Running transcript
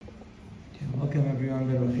Welcome everyone,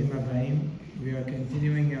 Baruchim Abayim. We are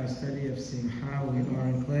continuing our study of Simha. We are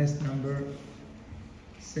in class number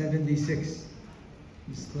 76.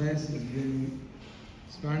 This class has been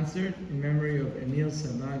sponsored in memory of Emil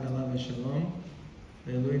Sabag Alav Shalom,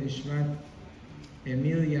 Leilui Nishmat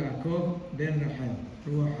Emil Yaakov Ben Rahel,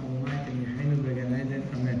 Ruach HaLamayt and Yehainu Began Eden.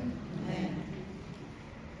 Amen.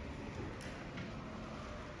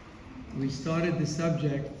 We started the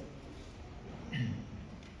subject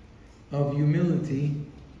of humility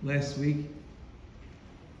last week,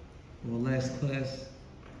 or last class.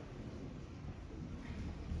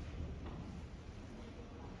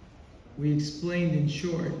 We explained in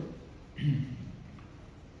short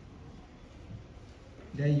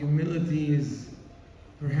that humility is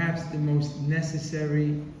perhaps the most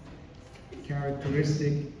necessary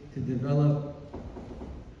characteristic to develop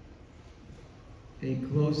a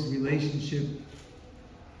close relationship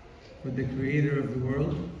with the Creator of the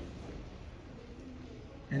world,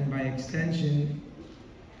 and by extension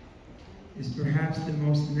is perhaps the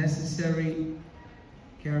most necessary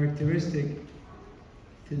characteristic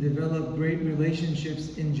to develop great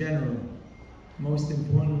relationships in general, most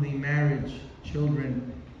importantly marriage, children,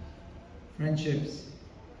 friendships.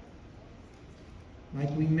 Like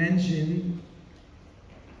we mentioned,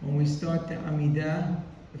 when we start the Amidah,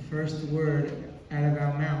 the first word out of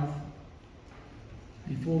our mouth,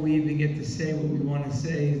 before we even get to say what we want to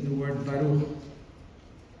say, is the word Baruch.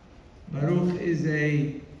 Baruch is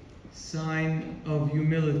a sign of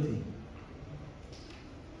humility.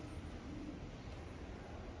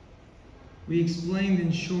 We explained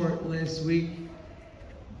in short last week.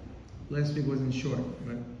 Last week wasn't short,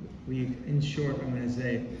 but in short, I'm going to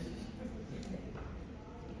say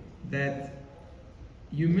that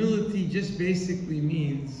humility just basically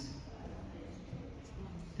means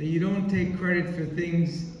that you don't take credit for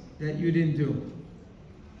things that you didn't do.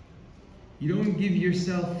 You don't give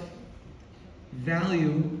yourself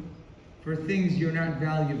value for things you're not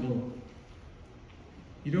valuable.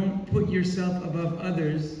 You don't put yourself above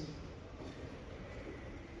others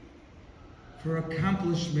for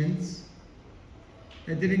accomplishments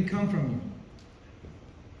that didn't come from you.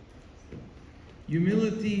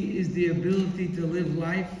 Humility is the ability to live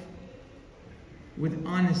life with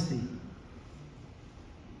honesty.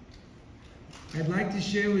 I'd like to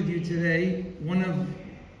share with you today one of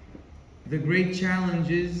the great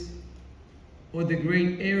challenges or the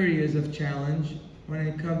great areas of challenge when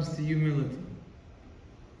it comes to humility.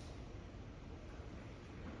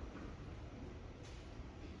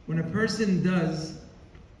 When a person does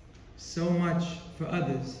so much for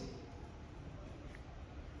others,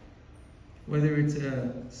 whether it's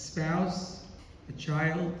a spouse, a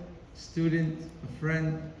child, a student, a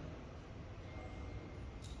friend,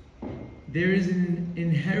 there is an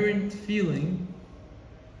inherent feeling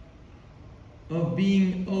of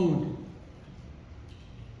being owed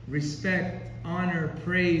respect, honor,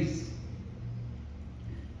 praise.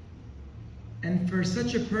 And for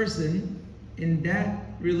such a person, in that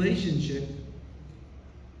relationship,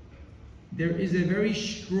 there is a very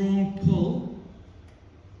strong pull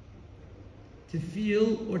to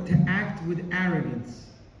feel or to act with arrogance.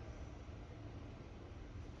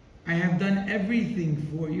 I have done everything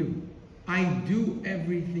for you. I do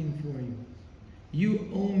everything for you. You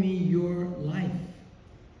owe me your life.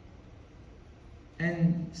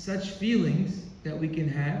 And such feelings that we can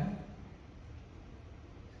have,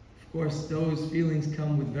 of course, those feelings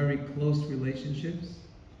come with very close relationships.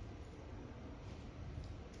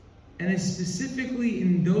 And it's specifically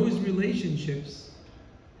in those relationships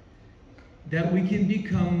that we can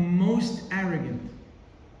become most arrogant.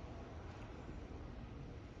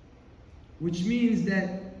 Which means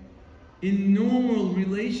that in normal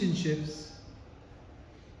relationships,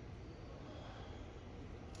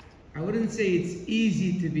 I wouldn't say it's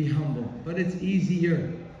easy to be humble, but it's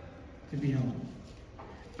easier to be humble.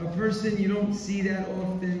 A person you don't see that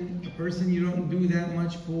often, a person you don't do that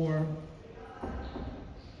much for,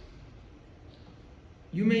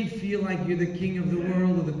 you may feel like you're the king of the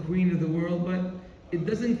world or the queen of the world, but it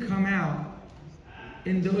doesn't come out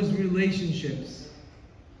in those relationships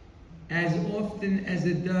as often as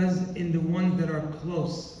it does in the ones that are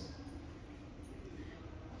close.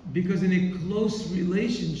 Because in a close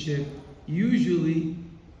relationship, usually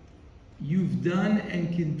you've done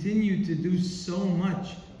and continue to do so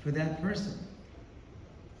much for that person.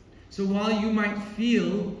 So while you might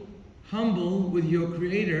feel humble with your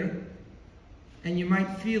Creator, and you might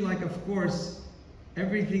feel like, of course,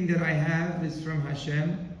 everything that I have is from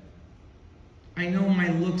Hashem, I know my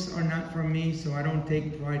looks are not from me, so I don't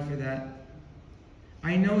take pride for that.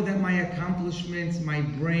 I know that my accomplishments, my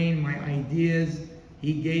brain, my ideas,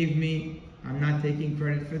 He gave me. I'm not taking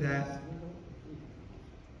credit for that.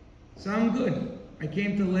 So I'm good. I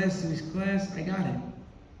came to last week's class, I got it.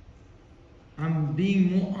 I'm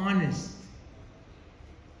being more honest.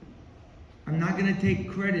 I'm not going to take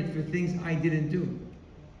credit for things I didn't do.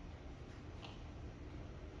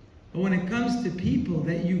 But when it comes to people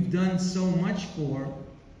that you've done so much for,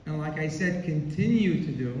 and like I said, continue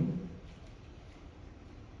to do,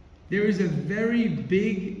 there is a very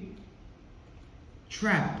big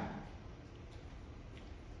trap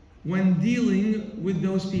when dealing with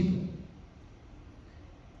those people.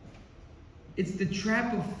 It's the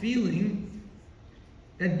trap of feeling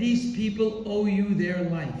that these people owe you their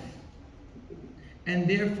life. And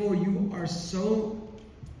therefore you are so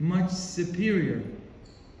much superior.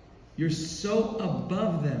 You're so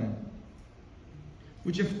above them.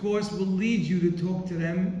 Which of course will lead you to talk to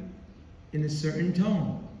them in a certain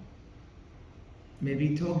tone.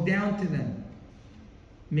 Maybe talk down to them.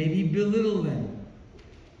 Maybe belittle them.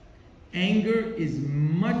 Anger is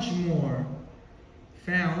much more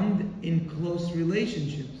found in close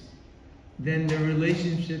relationships than the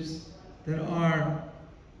relationships that are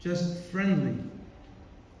just friendly.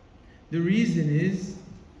 The reason is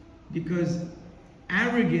because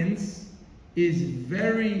arrogance is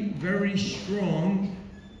very, very strong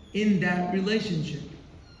in that relationship.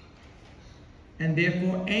 And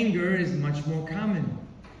therefore anger is much more common.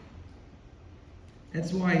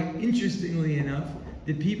 That's why, interestingly enough,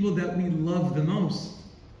 the people that we love the most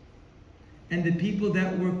and the people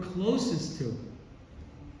that we're closest to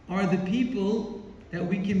are the people that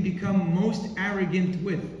we can become most arrogant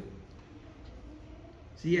with.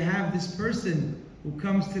 So you have this person who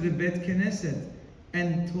comes to the Bet Knesset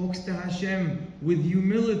and talks to Hashem with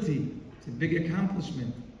humility. It's a big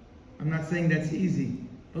accomplishment. I'm not saying that's easy.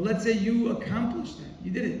 But let's say you accomplished that.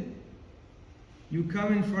 You did it. You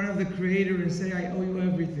come in front of the Creator and say, I owe you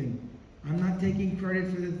everything. I'm not taking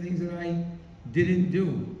credit for the things that I didn't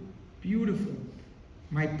do. Beautiful.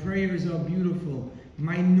 My prayers are beautiful.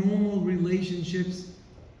 My normal relationships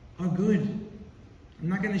are good. I'm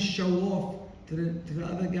not going to show off to the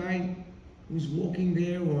other guy who's walking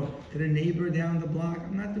there or to the neighbor down the block.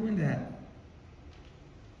 I'm not doing that.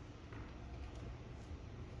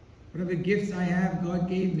 Whatever gifts I have, God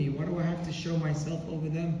gave me. Why do I have to show myself over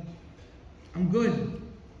them? I'm good.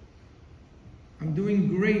 I'm doing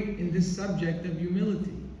great in this subject of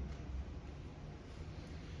humility.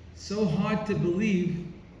 So hard to believe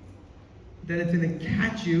that it's going to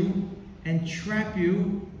catch you and trap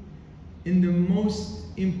you in the most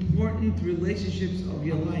important relationships of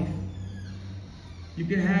your life. You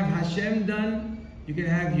can have Hashem done, you can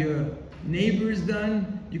have your neighbors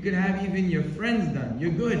done, you can have even your friends done.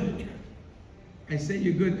 You're good. I say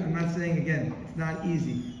you're good, I'm not saying again, it's not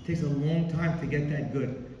easy. It takes a long time to get that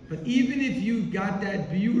good. But even if you got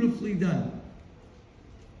that beautifully done,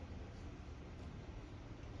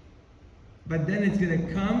 but then it's going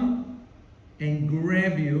to come and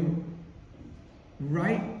grab you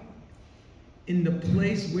right in the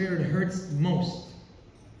place where it hurts most.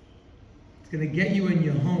 It's going to get you in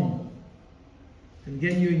your home. It's going to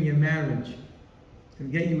get you in your marriage. It's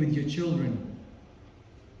going to get you with your children.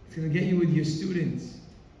 It's going to get you with your students.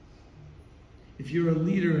 If you're a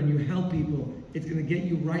leader and you help people, it's going to get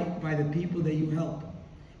you right by the people that you help.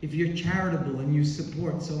 If you're charitable and you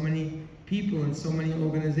support so many people and so many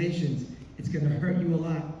organizations, it's going to hurt you a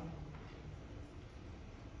lot.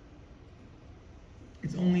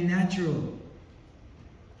 It's only natural.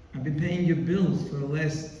 I've been paying your bills for the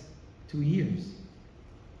last 2 years.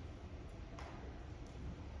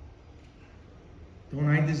 Don't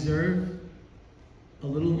I deserve a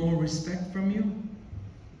little more respect from you?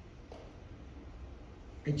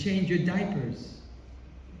 I changed your diapers.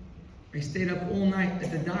 I stayed up all night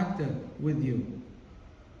at the doctor with you.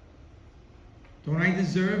 Don't I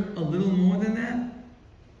deserve a little more than that?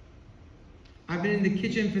 I've been in the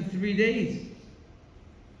kitchen for 3 days.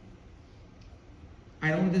 I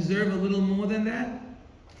don't deserve a little more than that?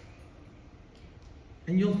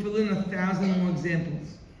 And you'll fill in 1,000 more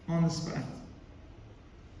examples on the spot.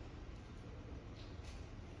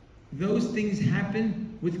 Those things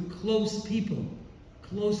happen with close people,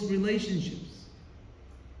 close relationships.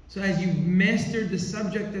 So as you've mastered the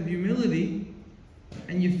subject of humility,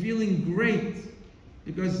 and you're feeling great,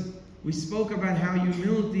 because we spoke about how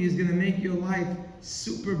humility is going to make your life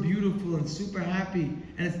super beautiful and super happy,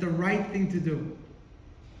 and it's the right thing to do.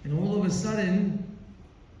 And all of a sudden,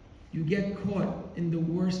 you get caught in the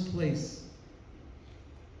worst place.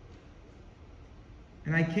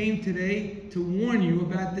 And I came today to warn you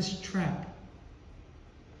about this trap.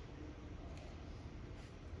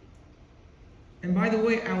 And by the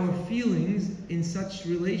way, our feelings in such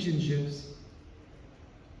relationships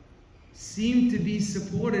seem to be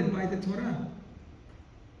supported by the Torah.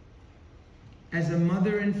 As a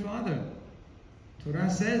mother and father, Torah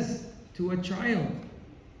says to a child,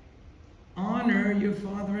 honor your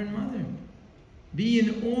father and mother. Be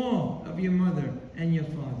in awe of your mother and your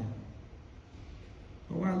father.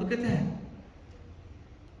 Oh wow, look at that.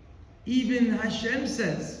 Even Hashem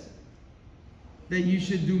says that you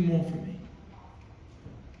should do more for me.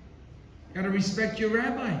 Got to respect your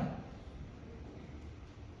rabbi.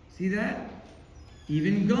 See that?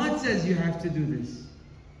 Even God says you have to do this.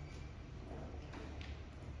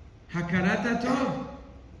 Hakarat HaTov.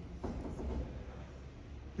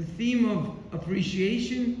 The theme of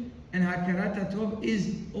appreciation and Hakarat HaTov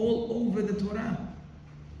is all over the Torah.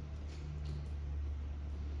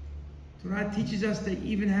 Torah teaches us to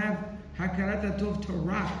even have Hakarat HaTov to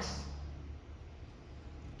rocks,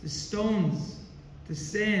 to stones, to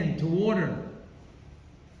sand, to water.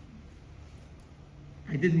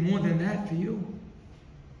 I did more than that for you.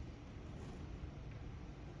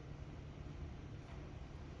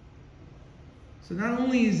 So not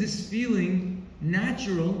only is this feeling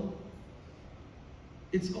natural,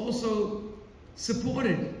 it's also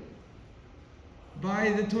supported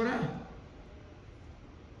by the Torah.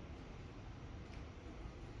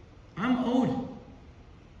 I'm owed.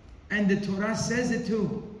 And the Torah says it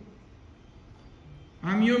too.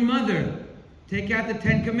 I'm your mother. Take out the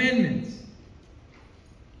 10 Commandments.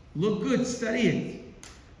 Look good, study it.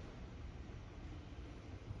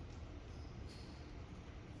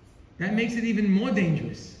 That makes it even more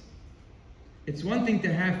dangerous. It's one thing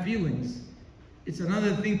to have feelings. It's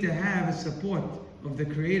another thing to have a support of the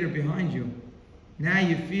Creator behind you. Now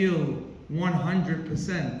you feel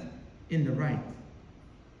 100% in the right.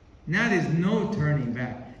 Now there's no turning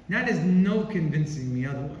back. Now there's no convincing me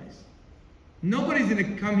otherwise. Nobody's going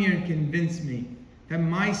to come here and convince me that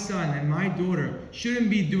my son and my daughter shouldn't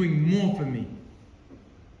be doing more for me.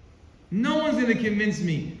 No one's going to convince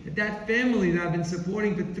me that that family that I've been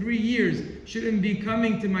supporting for 3 years shouldn't be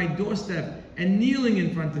coming to my doorstep and kneeling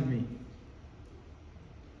in front of me.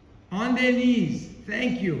 On their knees,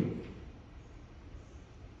 thank you.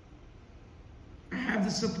 I have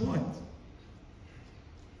the support.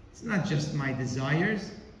 It's not just my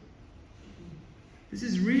desires. This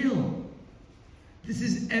is real. This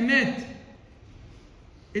is emet.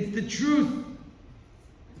 It's the truth.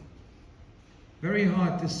 Very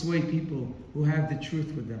hard to sway people who have the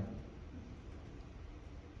truth with them.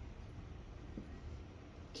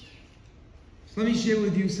 So let me share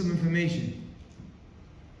with you some information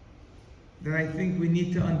that I think we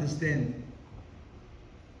need to understand.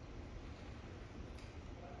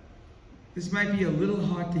 This might be a little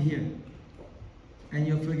hard to hear, and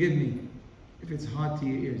you'll forgive me if it's hard to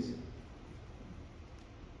your ears.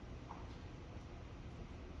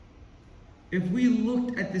 If we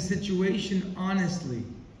looked at the situation honestly,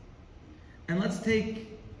 and let's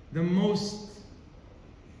take the most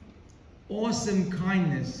awesome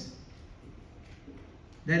kindness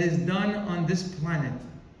that is done on this planet,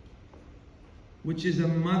 which is a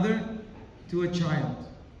mother to a child.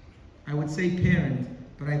 I would say parent,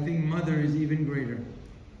 but I think mother is even greater.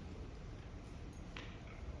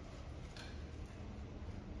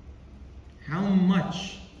 How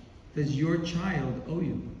much does your child owe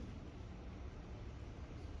you?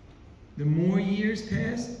 The more years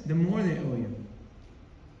pass, the more they owe you.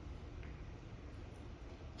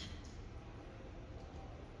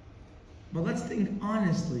 But let's think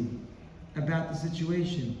honestly about the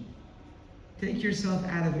situation. Take yourself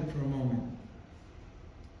out of it for a moment.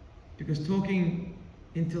 Because talking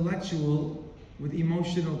intellectual with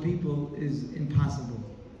emotional people is impossible.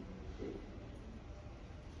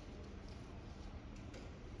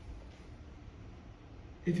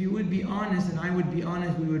 If you would be honest, and I would be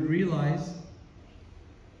honest, we would realize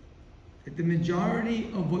that the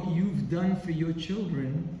majority of what you've done for your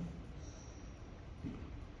children,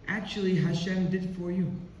 actually Hashem did for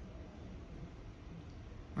you.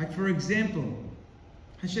 Like for example,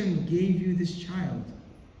 Hashem gave you this child.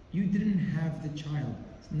 You didn't have the child.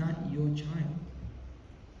 It's not your child.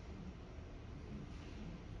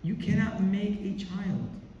 You cannot make a child.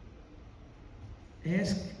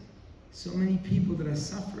 Ask so many people that are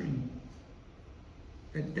suffering,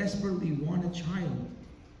 that desperately want a child.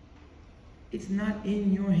 It's not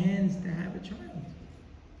in your hands to have a child.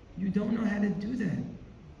 You don't know how to do that.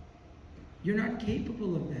 You're not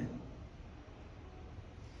capable of that.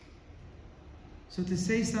 So to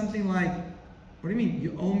say something like, what do you mean?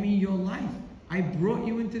 You owe me your life. I brought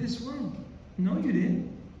you into this world. No, you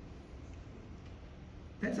didn't.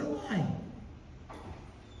 That's a lie.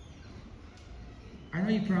 I know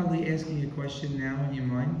you're probably asking a question now in your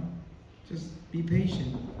mind. Just be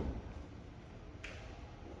patient.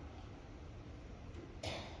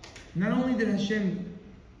 Not only did Hashem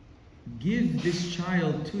give this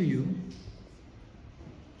child to you,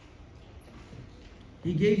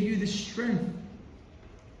 He gave you the strength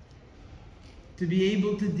to be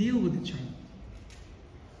able to deal with the child.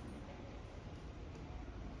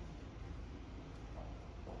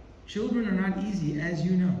 Children are not easy, as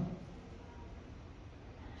you know.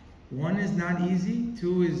 1 is not easy,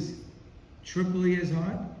 2 is triply as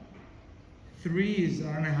hard, 3 is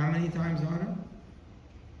I don't know how many times harder.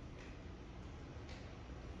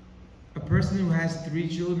 A person who has 3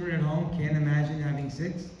 children at home can't imagine having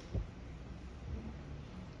 6.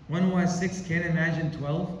 One who has 6 can't imagine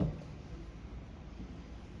 12.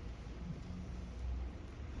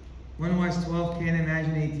 One who has 12 can't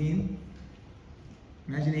imagine 18.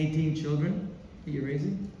 Imagine 18 children that you're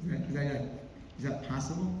raising. Is that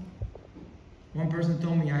possible? One person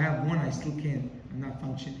told me, I have 1, I still can't. I'm not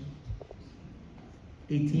functioning.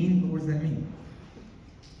 18? What does that mean?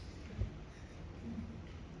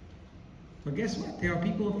 But guess what? There are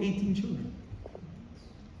people with 18 children.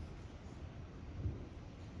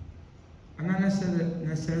 I'm not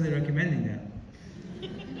necessarily recommending that.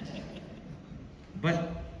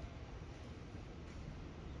 But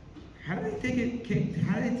how do they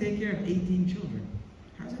take care of 18 children?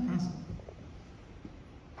 How is that possible?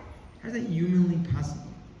 How is that humanly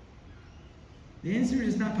possible? The answer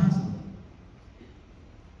is not possible.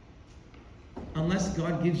 Unless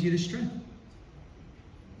God gives you the strength.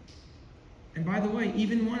 And by the way,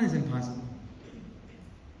 even 1 is impossible.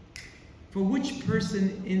 For which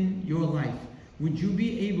person in your life would you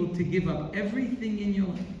be able to give up everything in your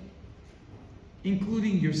life,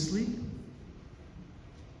 including your sleep,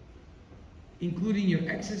 including your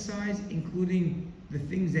exercise, including the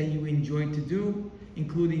things that you enjoy to do,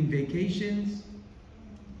 including vacations,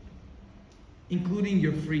 including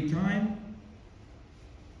your free time?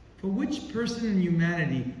 For which person in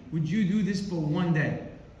humanity would you do this for 1 day?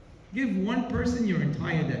 Give 1 person your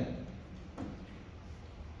entire day.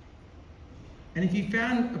 And if you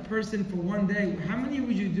found a person for 1 day, how many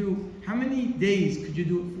would you do? How many days could you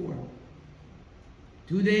do it for?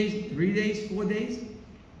 2 days, 3 days, 4 days?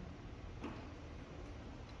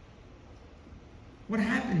 What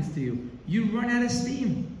happens to you? You run out of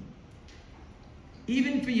steam.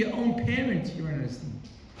 Even for your own parents, you run out of steam.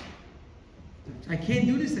 I can't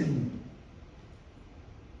do this anymore.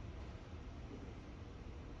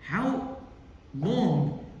 How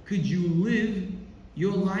long could you live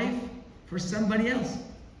your life for somebody else?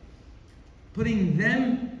 Putting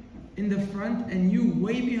them in the front and you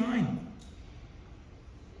way behind.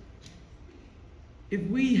 If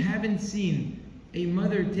we haven't seen a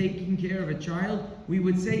mother taking care of a child, we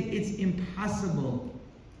would say it's impossible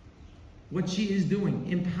what she is doing.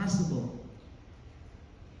 Impossible.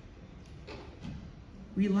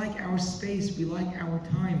 We like our space, we like our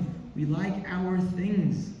time, we like our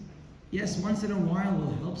things. Yes, once in a while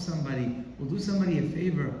we'll help somebody, we'll do somebody a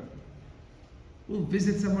favor, we'll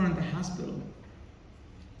visit someone at the hospital.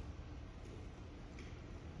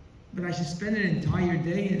 But I should spend an entire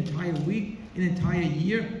day, an entire week, an entire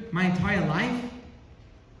year, my entire life?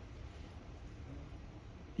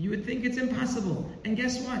 You would think it's impossible. And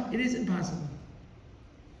guess what? It is impossible.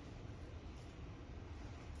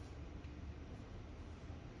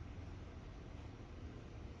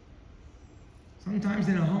 Sometimes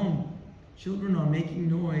in a home, children are making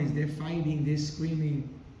noise, they're fighting, they're screaming.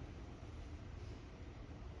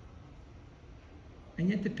 And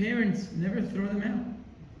yet the parents never throw them out.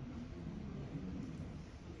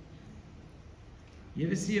 You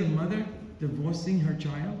ever see a mother divorcing her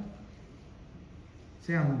child?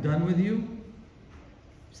 Say, I'm done with you.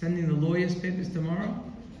 Sending the lawyer's papers tomorrow.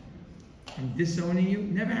 I'm disowning you.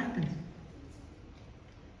 Never happens.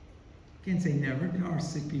 Can't say never. There are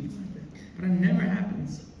sick people like that. But it never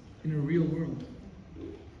happens in a real world.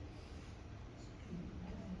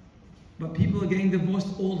 But people are getting divorced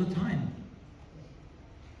all the time.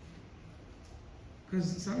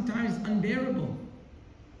 Because sometimes it's unbearable.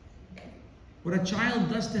 What a child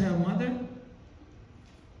does to her mother,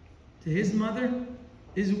 to his mother,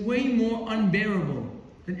 is way more unbearable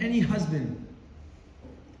than any husband.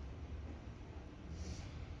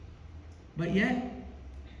 But yet,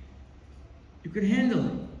 you could handle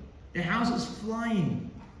it. The house is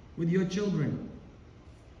flying with your children.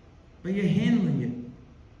 But you're handling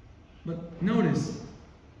it. But notice,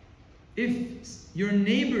 if your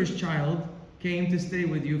neighbor's child came to stay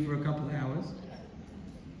with you for a couple of hours,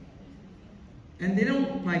 and they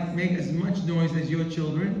don't make as much noise as your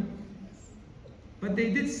children, but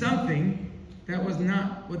they did something that was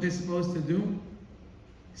not what they're supposed to do,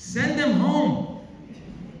 send them home.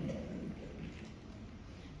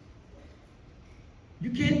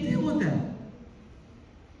 You can't deal with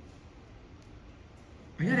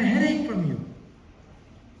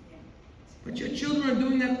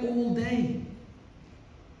all day.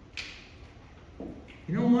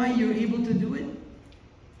 You know why you're able to do it?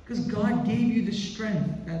 Because God gave you the strength.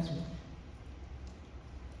 That's why.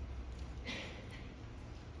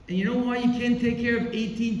 And you know why you can't take care of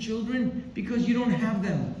 18 children? Because you don't have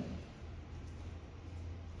them.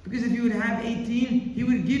 Because if you would have 18, He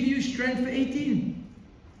would give you strength for 18.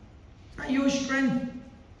 It's not your strength.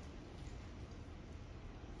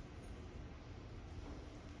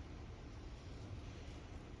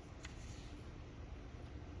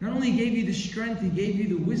 Not only gave you the strength, He gave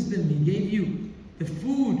you the wisdom, He gave you the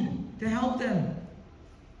food to help them.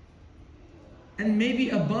 And maybe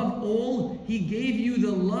above all, He gave you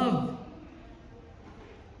the love.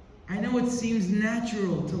 I know it seems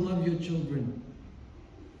natural to love your children.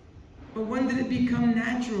 But when did it become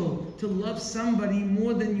natural to love somebody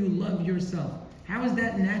more than you love yourself? How is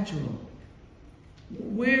that natural?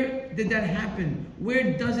 Where did that happen?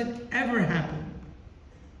 Where does it ever happen?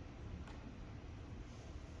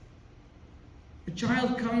 A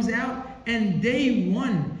child comes out and day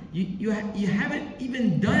one, you haven't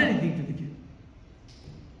even done anything for the kid.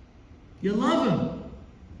 You love him.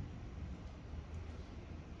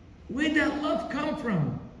 Where'd that love come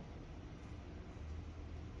from?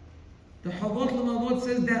 The Havot Lamavot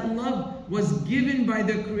says that love was given by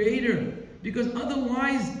the Creator, because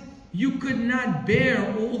otherwise you could not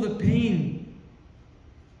bear all the pain,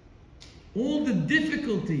 all the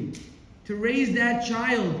difficulty to raise that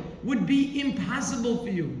child would be impossible for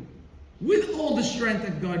you with all the strength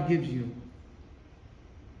that God gives you.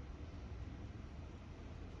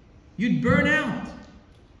 You'd burn out.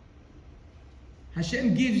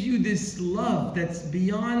 Hashem gives you this love that's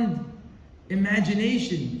beyond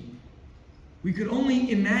imagination. We could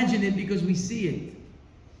only imagine it because we see it.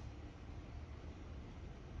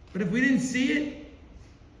 But if we didn't see it,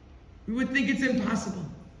 we would think it's impossible.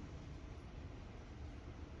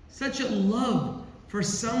 Such a love for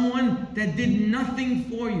someone that did nothing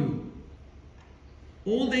for you.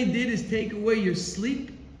 All they did is take away your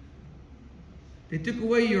sleep. They took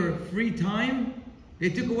away your free time. They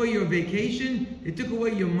took away your vacation. They took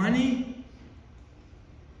away your money.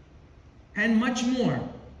 And much more.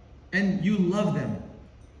 And you love them.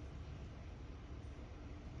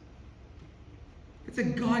 It's a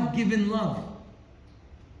God-given love.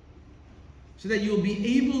 So that you'll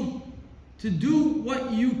be able to do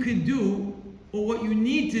what you could do or what you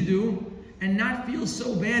need to do and not feel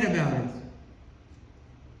so bad about it.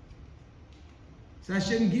 So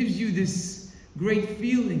Hashem gives you this great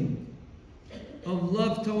feeling of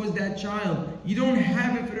love towards that child. You don't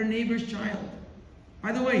have it for the neighbor's child.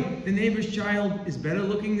 By the way, the neighbor's child is better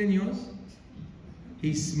looking than yours.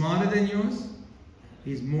 He's smarter than yours.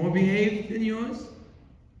 He's more behaved than yours.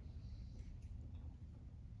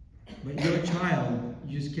 But your child,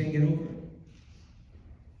 you just can't get over it.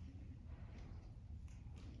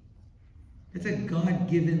 It's a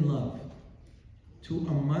God-given love to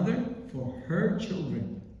a mother for her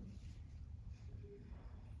children.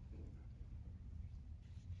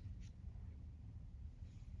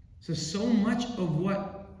 So much of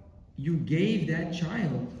what you gave that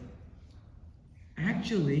child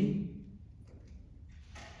actually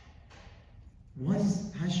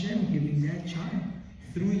was Hashem giving that child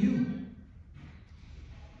through you.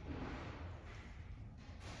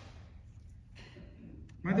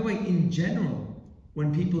 By the way, in general,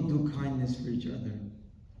 when people do kindness for each other,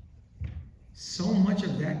 so much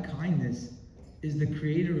of that kindness is the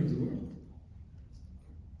Creator of the world.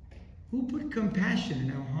 Who put compassion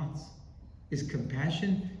in our hearts? Is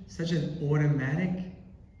compassion such an automatic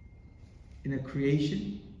in a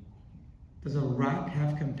creation? Does a rock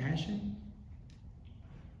have compassion?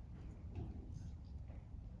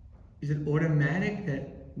 Is it automatic that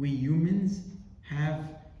we humans have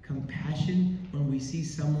compassion when we see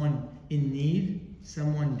someone in need,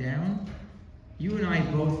 someone down? You and I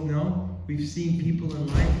both know we've seen people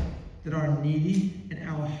in life that are needy and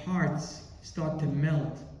our hearts start to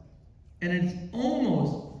melt. And it's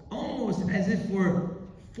almost as if we're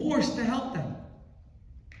forced to help them.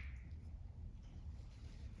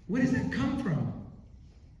 Where does that come from?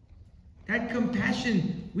 That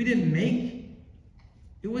compassion we didn't make.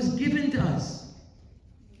 It was given to us.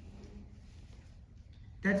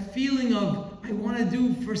 That feeling of, I want to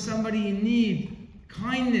do for somebody in need,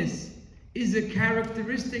 kindness, is a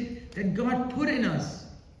characteristic that God put in us.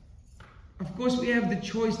 Of course, we have the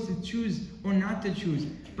choice to choose or not to choose,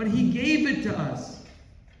 but He gave it to us.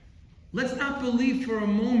 Let's not believe for a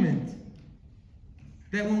moment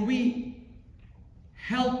that when we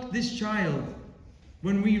helped this child,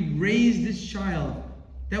 when we raised this child,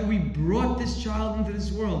 that we brought this child into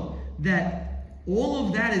this world, that all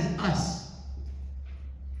of that is us.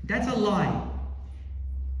 That's a lie.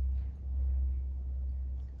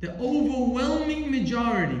 The overwhelming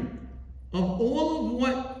majority of all of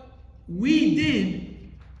what we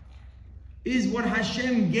did is what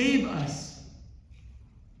Hashem gave us.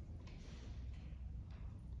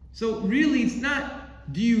 So really, it's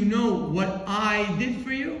not, do you know what I did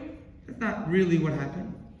for you? That's not really what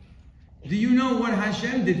happened. Do you know what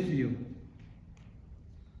Hashem did for you?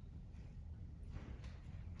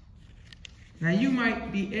 Now you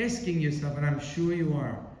might be asking yourself, and I'm sure you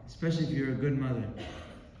are, especially if you're a good mother.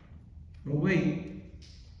 But wait,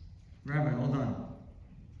 Rabbi, hold on.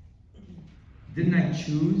 Didn't I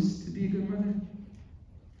choose to be a good mother?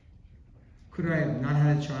 Could I have not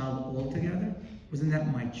had a child altogether? Wasn't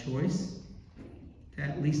that my choice? To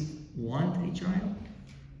at least want a child?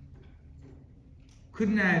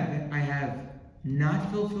 Couldn't I have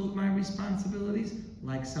not fulfilled my responsibilities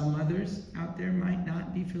like some others out there might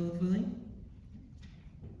not be fulfilling?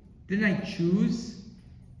 Didn't I choose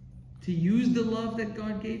to use the love that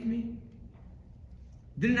God gave me?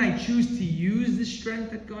 Didn't I choose to use the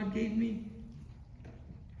strength that God gave me?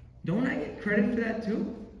 Don't I get credit for that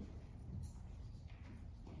too?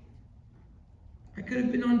 I could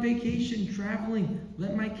have been on vacation, traveling,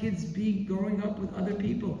 let my kids be growing up with other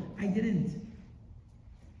people. I didn't.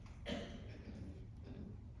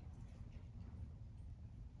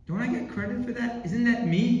 Don't I get credit for that? Isn't that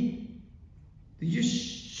me? Did you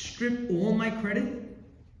strip all my credit?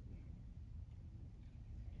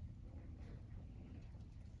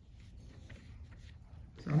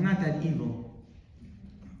 So I'm not that evil.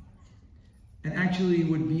 And actually it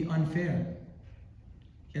would be unfair.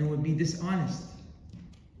 And it would be dishonest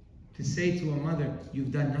to say to a mother,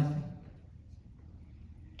 you've done nothing.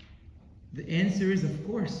 The answer is, of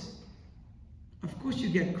course. Of course you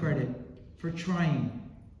get credit for trying.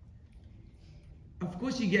 Of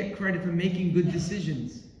course you get credit for making good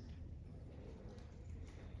decisions.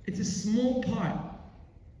 It's a small part.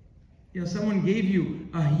 You know, someone gave you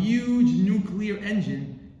a huge nuclear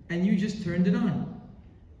engine and you just turned it on.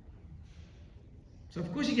 So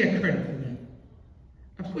of course you get credit for that.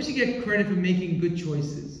 Of course you get credit for making good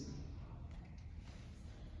choices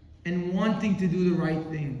and wanting to do the right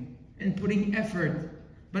thing and putting effort.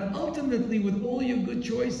 But ultimately, with all your good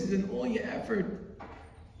choices and all your effort,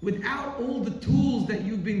 without all the tools that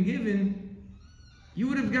you've been given, you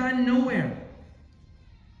would have gotten nowhere.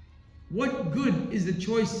 What good is the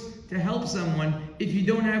choice to help someone if you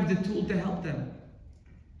don't have the tool to help them?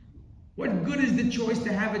 What good is the choice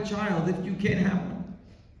to have a child if you can't have one?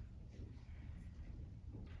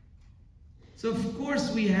 So of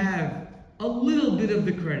course we have a little bit of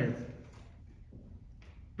the credit.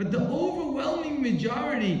 But the overwhelming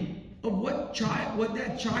majority of what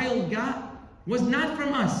that child got was not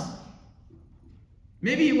from us.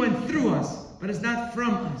 Maybe it went through us, but it's not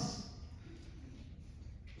from us.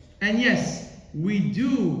 And yes, we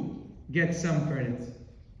do get some credit.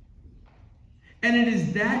 And it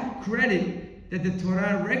is that credit that the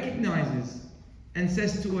Torah recognizes and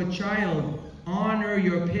says to a child, honor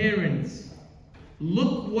your parents.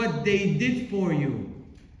 Look what they did for you.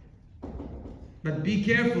 But be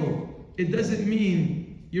careful. It doesn't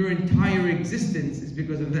mean your entire existence is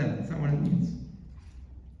because of them. That's not what it means.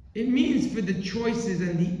 It means for the choices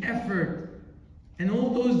and the effort and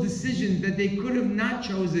all those decisions that they could have not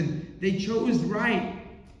chosen, they chose right.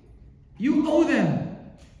 You owe them.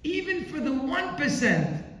 Even for the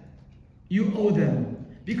 1%, you owe them.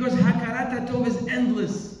 Because Hakarat HaTov is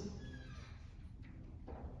endless.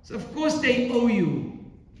 So of course they owe you.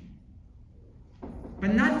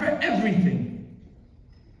 But not for everything.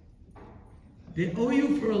 They owe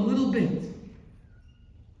you for a little bit.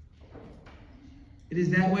 It is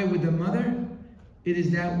that way with the mother. It is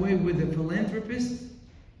that way with the philanthropist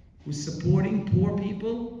who's supporting poor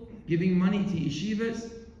people, giving money to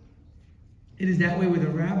yeshivas. It is that way with a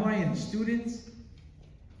rabbi and students.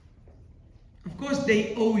 Of course,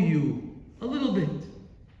 they owe you a little bit.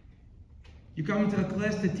 You come into a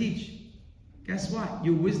class to teach. Guess what?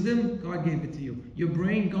 Your wisdom, God gave it to you. Your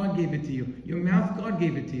brain, God gave it to you. Your mouth, God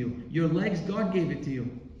gave it to you. Your legs, God gave it to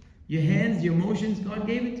you. Your hands, your emotions, God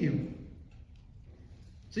gave it to you.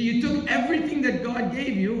 So you took everything that God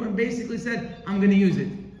gave you and basically said, I'm going to use it.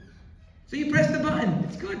 So you press the button.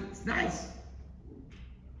 It's good. It's nice.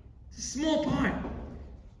 It's a small part.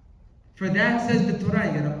 For that, says the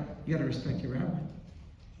Torah, you got to respect your rabbi.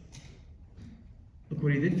 Look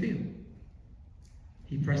what he did for you.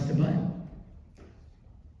 He pressed the button.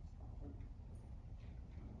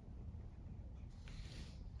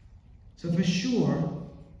 So for sure,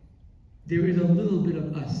 there is a little bit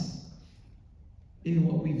of us in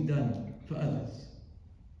what we've done for others.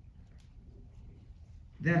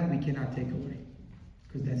 That we cannot take away,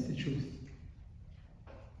 because that's the truth.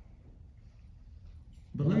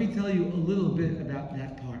 But let me tell you a little bit about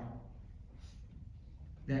that part.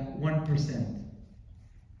 That 1%.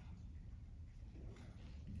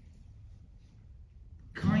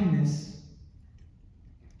 Kindness,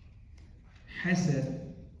 Hesed,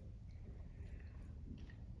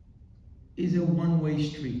 is a one-way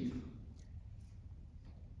street.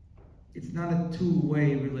 It's not a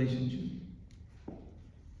two-way relationship.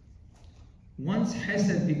 Once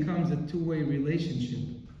Hesed becomes a two-way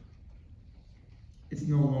relationship, it's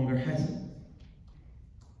no longer Hesed.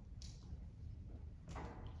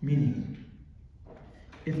 Meaning,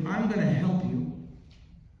 if I'm going to help you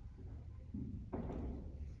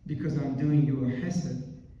because I'm doing you a Hesed,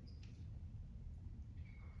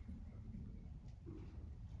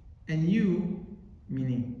 and you,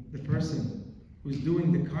 meaning the person who's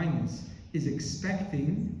doing the kindness, is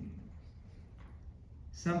expecting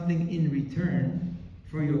something in return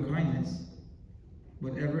for your kindness,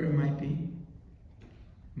 whatever it might be,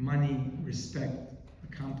 money, respect,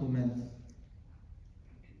 a compliment.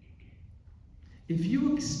 If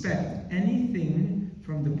you expect anything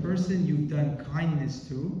from the person you've done kindness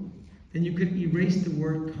to, then you could erase the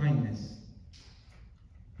word kindness,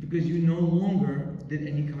 because you no longer did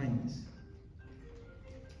any kindness.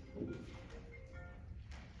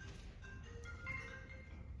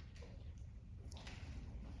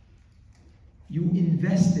 You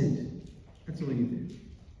invested. That's all you did.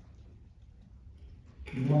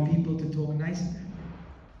 You want people to talk nice about you,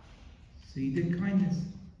 so you did kindness.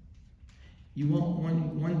 You want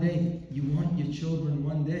one day, you want your children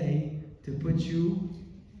one day to put you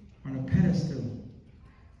on a pedestal.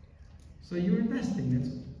 So you're investing,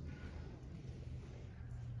 that's all.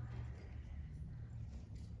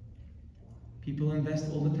 People invest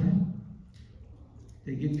all the time.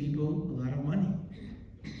 They give people a lot of money.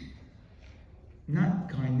 Not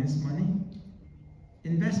kindness money,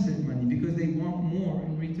 investment money, because they want more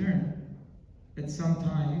in return at some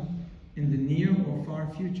time in the near or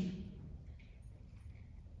far future.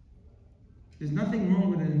 There's nothing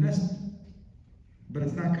wrong with an investment, but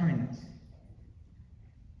it's not kindness.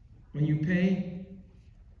 When you pay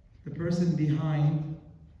the person behind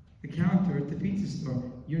the counter at the pizza store,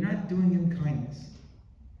 you're not doing him kindness.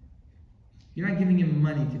 You're not giving him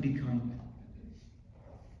money to be kind.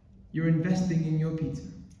 You're investing in your pizza.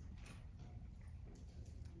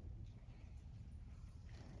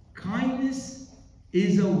 Kindness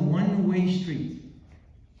is a one-way street.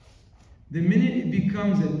 The minute it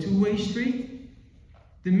becomes a two-way street,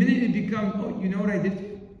 the minute it becomes, oh, you know what I did for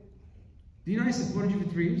you? Do you know I supported you for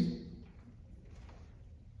 3 years?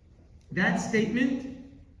 That statement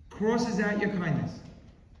crosses out your kindness.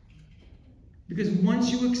 Because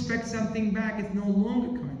once you expect something back, it's no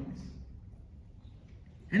longer kindness.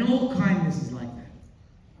 And all kindness is like that.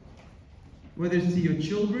 Whether it's to your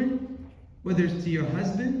children, whether it's to your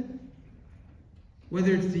husband,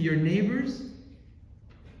 whether it's to your neighbors,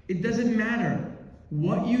 it doesn't matter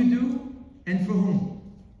what you do and for whom.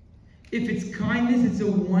 If it's kindness, it's a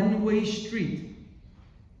one-way street.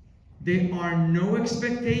 There are no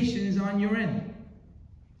expectations on your end.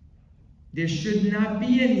 There should not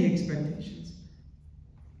be any expectations.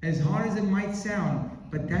 As hard as it might sound,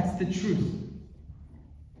 but that's the truth.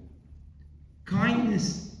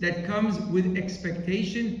 Kindness that comes with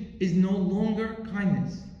expectation is no longer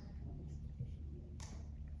kindness.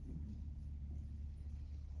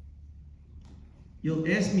 You'll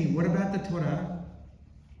ask me, what about the Torah?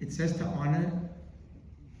 It says to honor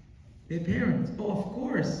their parents. Oh, of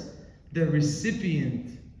course, the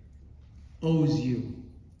recipient owes you.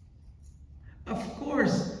 Of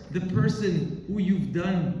course, the person who you've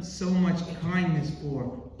done so much kindness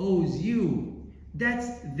for owes you. That's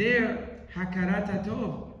their hakarat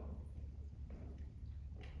hatov.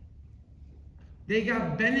 They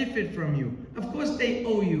got benefit from you. Of course they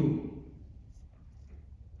owe you.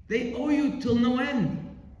 They owe you till no end.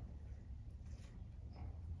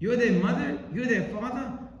 You're their mother, you're their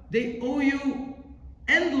father. They owe you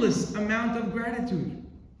endless amount of gratitude.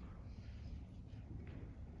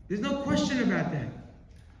 There's no question about that.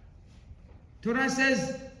 Torah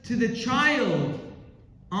says to the child,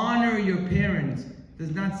 honor your parents.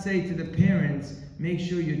 Does not say to the parents, make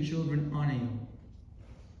sure your children honor you.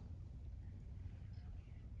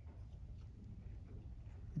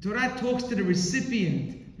 The Torah talks to the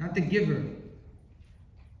recipient, not the giver.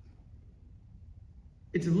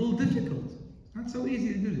 It's a little difficult. It's not so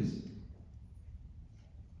easy to do this.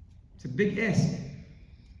 It's a big ask.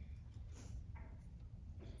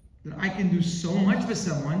 That I can do so much for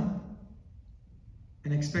someone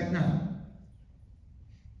and expect nothing.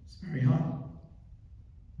 It's very hard.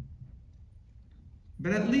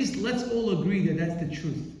 But at least let's all agree that that's the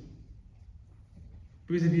truth.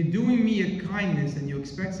 Because if you're doing me a kindness and you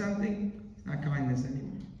expect something, it's not kindness anymore.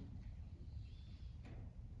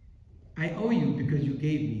 I owe you because you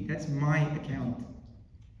gave me. That's my account.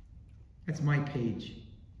 That's my page.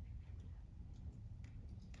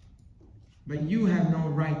 But you have no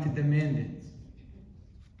right to demand it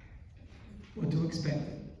or to expect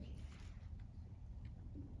it.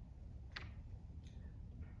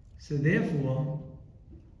 So therefore,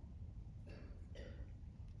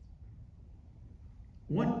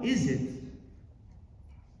 what is it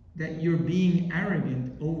that you're being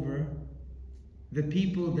arrogant over the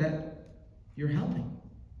people that you're helping?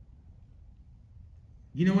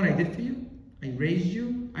 You know what I did for you? I raised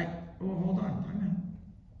you. Hold on, time out.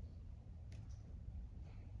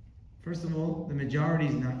 First of all, the majority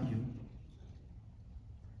is not you.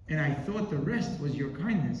 And I thought the rest was your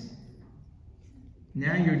kindness.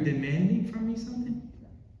 Now you're demanding from me something?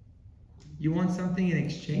 You want something in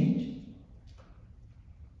exchange?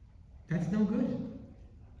 That's no good.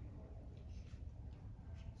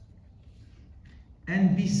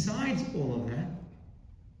 And besides all of that,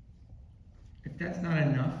 if that's not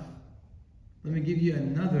enough, let me give you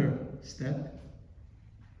another step.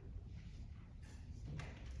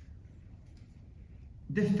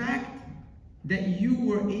 The fact that you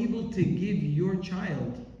were able to give your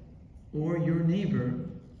child or your neighbor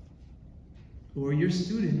or your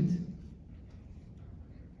student,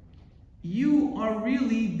 you are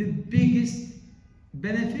really the biggest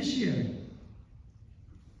beneficiary.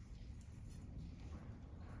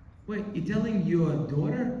 Wait, you're telling your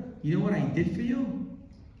daughter, you know what I did for you?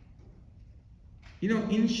 You know,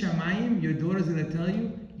 in Shamayim, your daughter's going to tell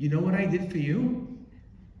you, you know what I did for you?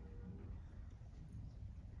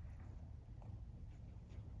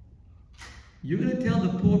 You're going to tell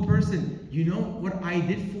the poor person, you know what I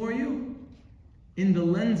did for you? In the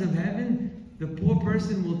lens of heaven, the poor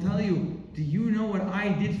person will tell you, do you know what I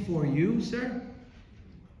did for you, sir?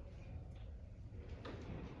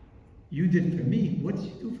 You did for me. What did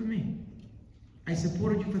you do for me? I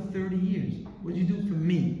supported you for 30 years. What did you do for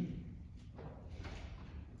me?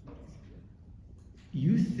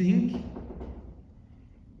 You think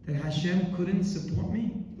that Hashem couldn't support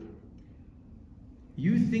me?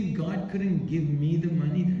 You think God couldn't give me the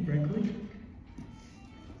money directly?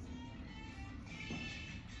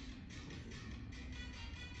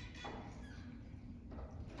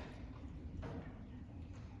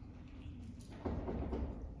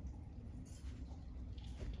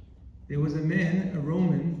 There was a man, a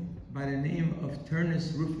Roman, by the name of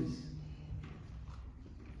Turnus Rufus.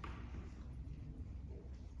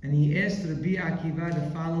 And he asked Rabbi Akiva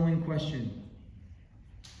the following question.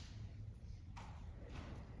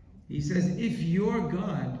 He says, if your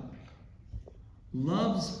God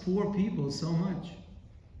loves poor people so much,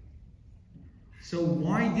 so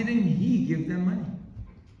why didn't he give them money?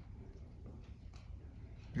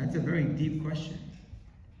 That's a very deep question.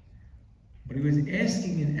 But he was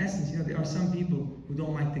asking, in essence, there are some people who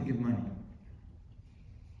don't like to give money.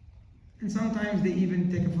 And sometimes they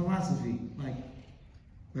even take a philosophy, like,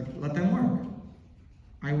 let them work.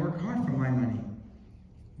 I work hard for my money.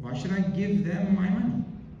 Why should I give them my money?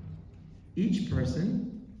 Each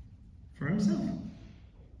person for himself.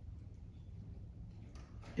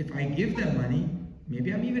 If I give them money,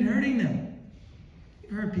 maybe I'm even hurting them. I've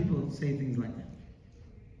heard people say things like that.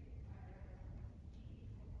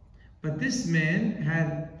 But this man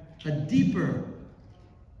had a deeper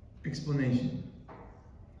explanation.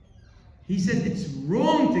 He said it's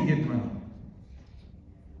wrong to give money.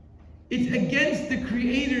 It's against the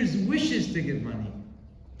Creator's wishes to give money.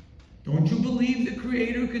 Don't you believe the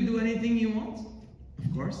Creator could do anything He wants?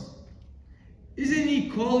 Of course. Isn't He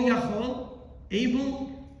Kol Yachol,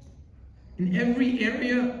 able in every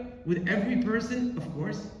area with every person? Of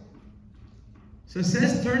course. So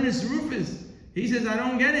says Turnus Rufus, he says, I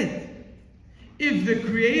don't get it. If the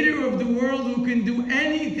Creator of the world, who can do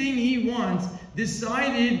anything He wants,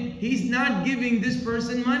 decided He's not giving this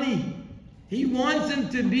person money, He wants him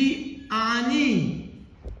to be ani,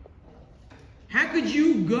 how could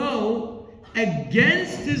you go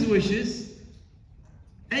against His wishes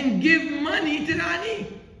and give money to the ani?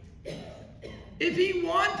 If He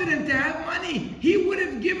wanted him to have money, He would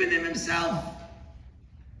have given him Himself.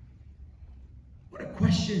 What a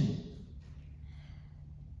question.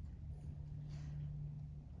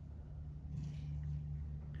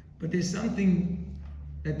 But there's something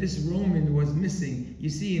that this Roman was missing. You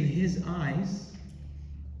see, in his eyes,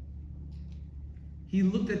 he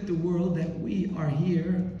looked at the world that we are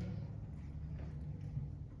here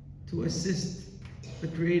to assist the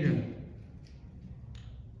Creator.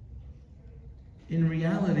 In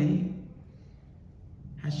reality,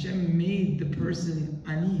 Hashem made the person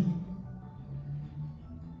ani,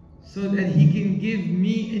 so that He can give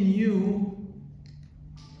me and you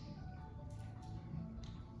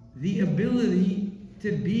the ability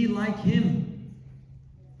to be like Him.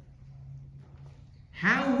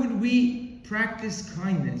 How would we practice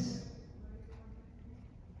kindness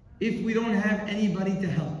if we don't have anybody to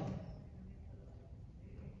help?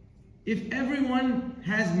 If everyone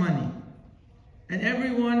has money, and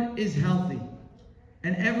everyone is healthy,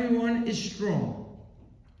 and everyone is strong,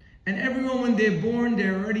 and everyone, when they're born,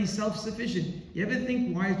 they're already self-sufficient. You ever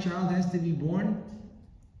think why a child has to be born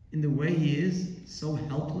in the way he is, so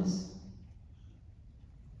helpless?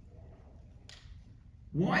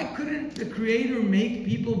 Why couldn't the Creator make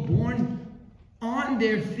people born on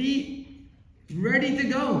their feet, ready to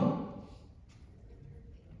go?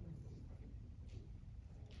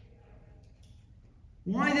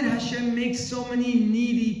 Why did Hashem make so many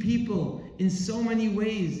needy people in so many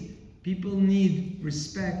ways? People need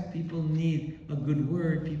respect, people need a good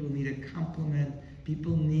word, people need a compliment,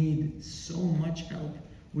 people need so much help.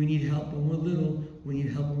 We need help when we're little, we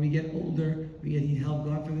need help when we get older, we need help,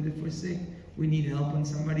 God forbid, if we're sick, we need help when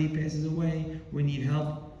somebody passes away, we need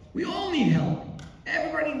help. We all need help.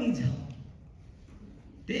 Everybody needs help.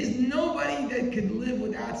 There's nobody that could live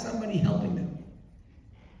without somebody helping them.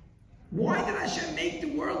 Why did Hashem make the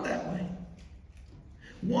world that way?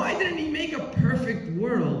 Why didn't He make a perfect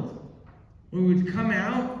world where we would come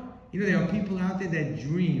out? You know, there are people out there that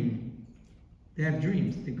dream. They have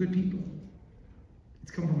dreams. They're good people.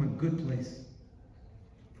 It's come from a good place.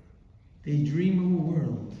 They dream of a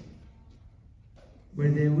world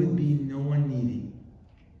where there would be no one needy.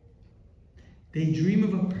 They dream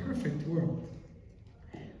of a perfect world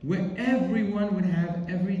where everyone would have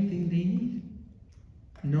everything they need.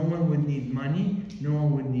 No one would need money, no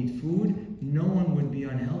one would need food, no one would be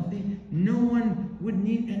unhealthy, no one would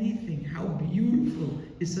need anything. How beautiful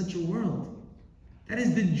is such a world? That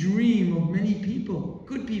is the dream of many people,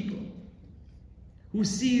 good people, who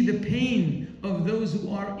see the pain of those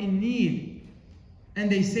who are in need. And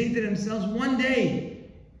they say to themselves, one day,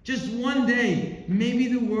 just one day, maybe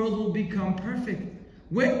the world will become perfect,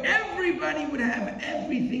 where everybody would have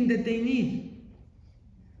everything that they need.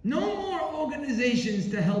 No more organizations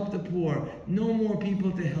to help the poor. No more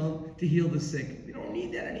people to help to heal the sick. We don't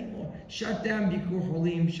need that anymore. Shut down Bikur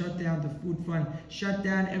Holim, shut down the food fund, shut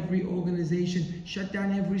down every organization, shut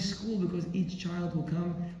down every school, because each child will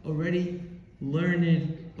come already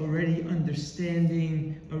learned, already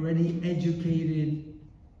understanding, already educated.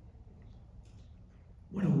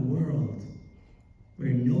 What a world where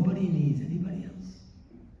nobody needs anybody else.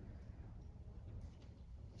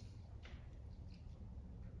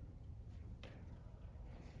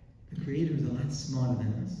 The Creator is a lot smarter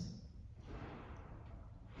than us,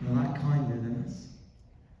 and a lot kinder than us.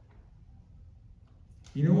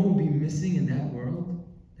 You know what will be missing in that world?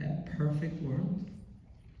 That perfect world?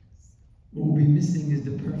 What will be missing is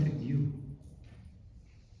the perfect you.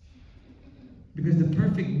 Because the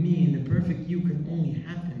perfect me and the perfect you can only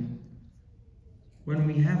happen when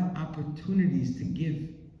we have opportunities to give,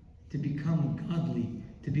 to become godly,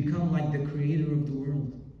 to become like the Creator of the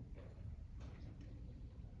world.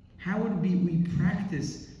 How would we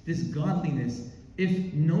practice this godliness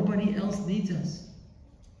if nobody else needs us?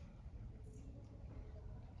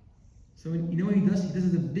 So you know what He does? He does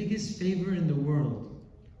us the biggest favor in the world.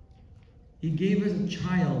 He gave us a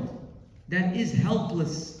child that is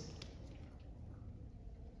helpless,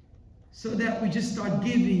 so that we just start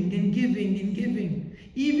giving and giving and giving.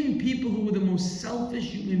 Even people who were the most selfish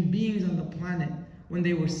human beings on the planet when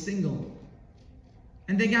they were single,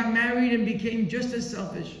 and they got married and became just as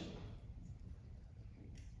selfish.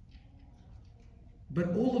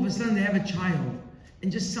 But all of a sudden they have a child,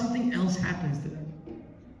 and just something else happens to them.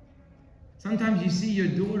 Sometimes you see your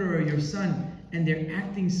daughter or your son, and they're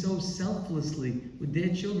acting so selflessly with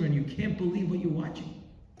their children, you can't believe what you're watching.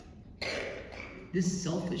 This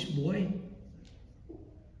selfish boy,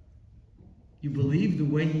 you believe the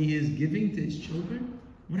way he is giving to his children?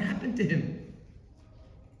 What happened to him?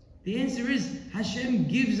 The answer is, Hashem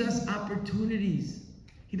gives us opportunities.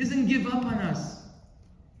 He doesn't give up on us.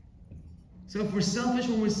 So if we're selfish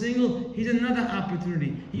when we're single, He's another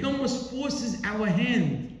opportunity. He almost forces our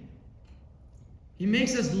hand. He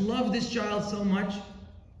makes us love this child so much,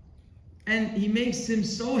 and He makes him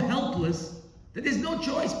so helpless that there's no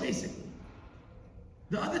choice, basically.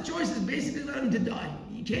 The other choice is basically let him to die.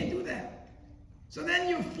 You can't do that. So then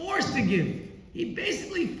you're forced to give. He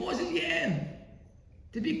basically forces your hand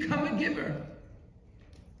to become a giver.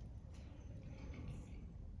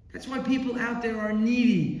 That's why people out there are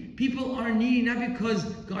needy. People are needy not because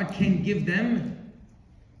God can't give them.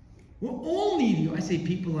 We're all needy. I say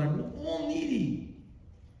we're all needy.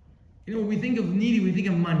 When we think of needy, we think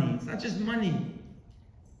of money. It's not just money.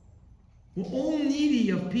 We're all needy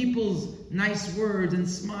of people's nice words and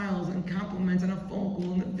smiles and compliments and a phone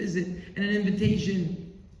call and a visit and an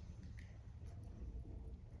invitation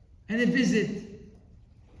and a visit.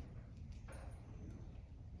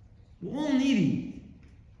 We're all needy.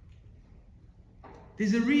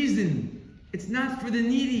 There's a reason. It's not for the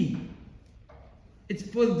needy. It's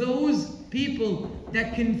for those people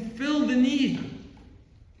that can fill the need.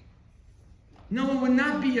 No, it would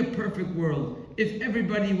not be a perfect world if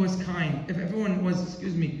everybody was kind, if everyone was,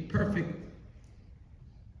 perfect.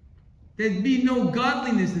 There'd be no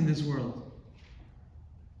godliness in this world.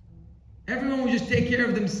 Everyone would just take care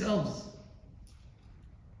of themselves.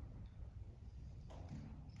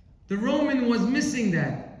 The Roman was missing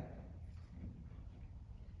that.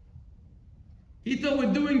 He thought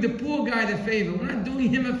we're doing the poor guy the favor. We're not doing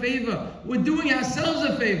him a favor. We're doing ourselves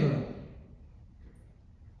a favor.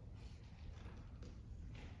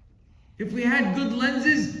 If we had good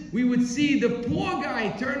lenses, we would see the poor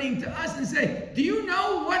guy turning to us and say, do you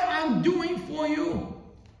know what I'm doing for you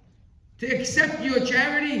to accept your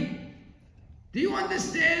charity? Do you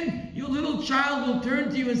understand? Your little child will turn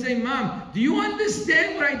to you and say, Mom, do you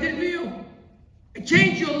understand what I did for you? I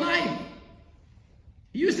changed your life.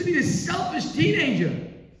 You used to be this selfish teenager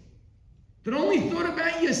that only thought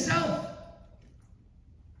about yourself.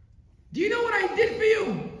 Do you know what I did for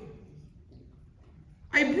you?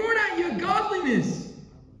 I brought out your godliness.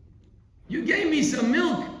 You gave me some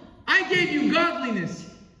milk. I gave you godliness.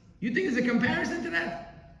 You think there's a comparison to that?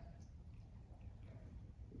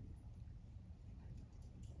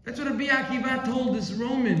 That's what Rabbi Akiva told this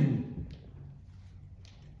Roman.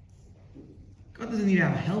 God doesn't need our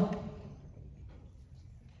help.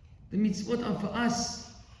 The mitzvot are for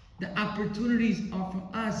us. The opportunities are for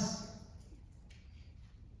us.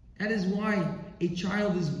 That is why a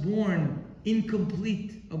child is born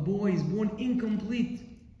incomplete. A boy is born incomplete.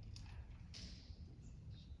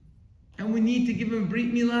 And we need to give him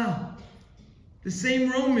Brit Milah. The same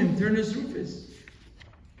Roman, Turnus Rufus,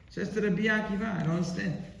 says to Rabbi Akiva, I don't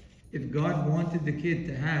understand. If God wanted the kid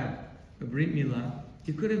to have a Brit Milah,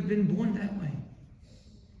 he could have been born that way.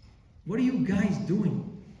 What are you guys doing?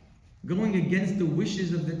 Going against the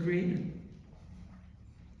wishes of the Creator.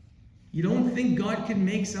 You don't think God can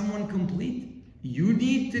make someone complete? You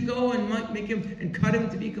need to go and make him and cut him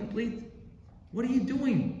to be complete? What are you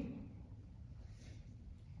doing?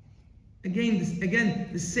 Again,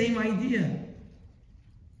 the same idea.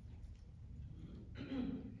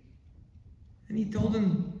 And he told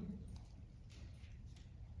him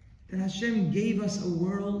that Hashem gave us a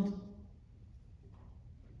world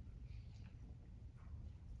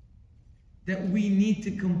that we need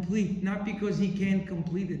to complete, not because he can't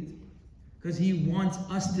complete it, because he wants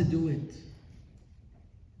us to do it.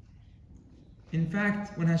 In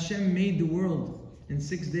fact, when Hashem made the world in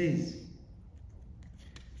 6 days,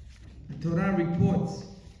 the Torah reports,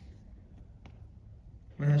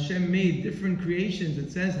 when Hashem made different creations,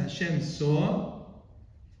 it says Hashem saw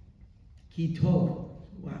ki tov.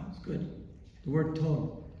 Wow, it's good. The word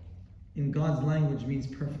tov in God's language means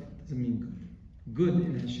perfect. It doesn't mean good. Good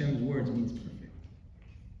in Hashem's words means perfect.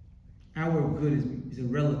 Our good is a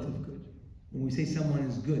relative good. When we say someone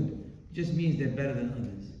is good, it just means they're better than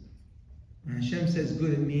others. When Hashem says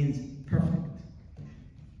good, it means perfect.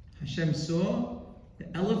 Hashem saw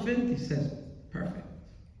the elephant, he says perfect.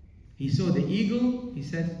 He saw the eagle, he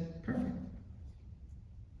said perfect.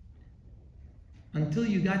 Until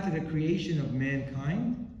you got to the creation of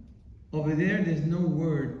mankind, over there's no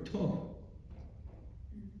word tov.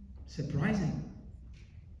 Surprising.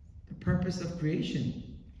 The purpose of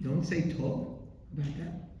creation. You don't say tov about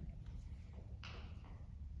that.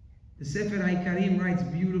 The Sefer HaIkarim writes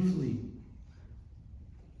beautifully.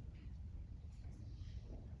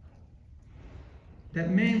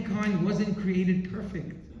 That mankind wasn't created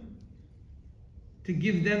perfect to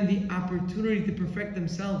give them the opportunity to perfect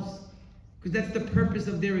themselves, because that's the purpose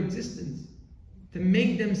of their existence, to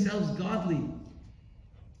make themselves godly.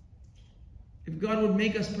 If God would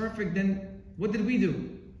make us perfect, then what did we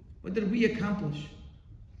do? What did we accomplish?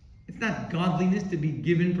 It's not godliness to be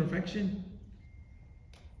given perfection.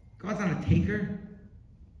 God's not a taker.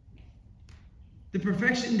 The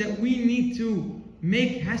perfection that we need to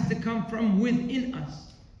make has to come from within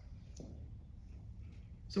us.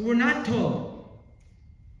 So we're not tov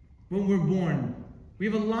when we're born. We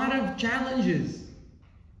have a lot of challenges.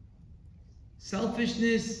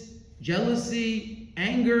 Selfishness, jealousy,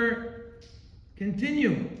 anger,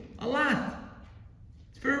 continue. A lot.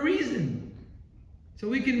 It's for a reason. So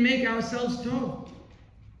we can make ourselves tov.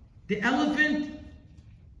 The elephant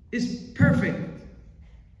is perfect.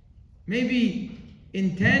 Maybe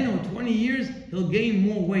in 10 or 20 years, he'll gain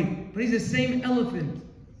more weight. But he's the same elephant.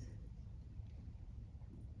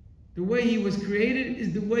 The way he was created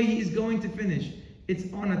is the way he is going to finish.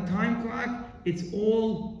 It's on a time clock. It's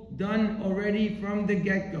all done already from the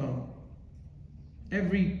get-go.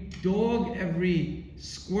 Every dog, every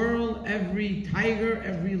squirrel, every tiger,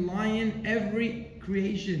 every lion, every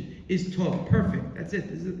creation is tov. Perfect. That's it.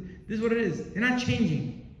 This is what it is. They're not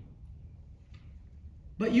changing.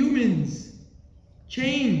 But humans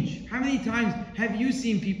change. How many times have you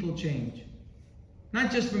seen people change?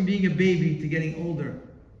 Not just from being a baby to getting older.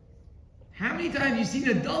 How many times have you seen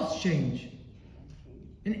adults change?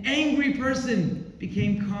 An angry person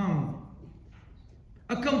became calm.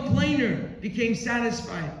 A complainer became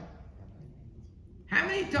satisfied. How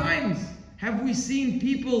many times have we seen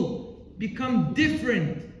people become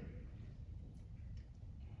different?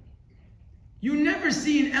 You never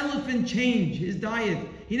see an elephant change his diet.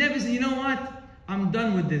 He never says, you know what? I'm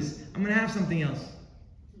done with this. I'm going to have something else.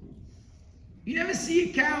 You never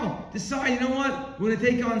see a cow decide, you know what? We're going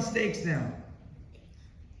to take on steaks now.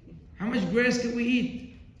 How much grass can we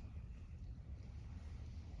eat?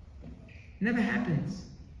 It never happens.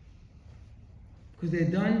 Because they're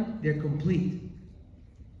done, they're complete.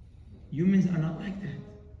 Humans are not like that.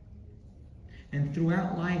 And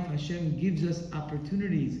throughout life, Hashem gives us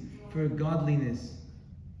opportunities for godliness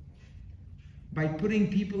by putting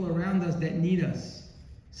people around us that need us.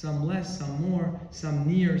 Some less, some more, some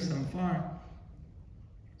near, some far.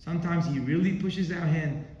 Sometimes He really pushes our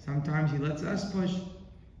hand. Sometimes He lets us push.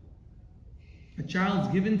 A child's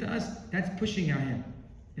given to us, that's pushing our hand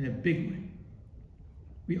in a big way.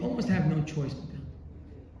 We almost have no choice with them.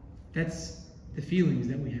 That's the feelings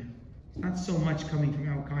that we have. It's not so much coming from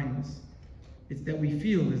our kindness. It's that we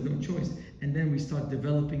feel there's no choice. And then we start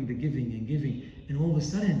developing the giving and giving. And all of a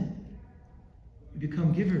sudden, we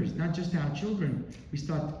become givers, not just to our children. We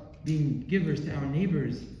start being givers to our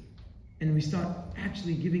neighbors. And we start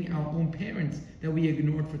actually giving our own parents that we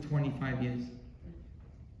ignored for 25 years.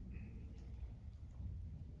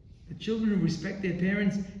 The children who respect their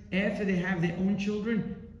parents after they have their own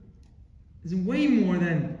children is way more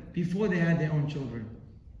than before they had their own children.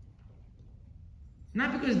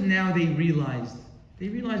 Not because now they realized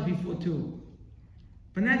before too.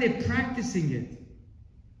 But now they're practicing it.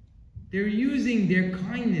 They're using their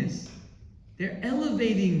kindness. They're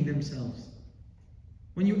elevating themselves.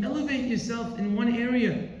 When you elevate yourself in one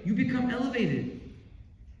area, you become elevated.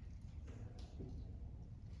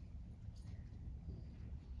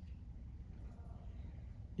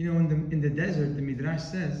 You know, in the desert, the Midrash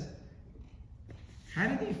says, how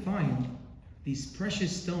did they find these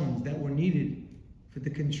precious stones that were needed for the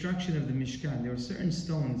construction of the Mishkan? There were certain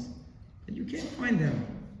stones that you can't find them.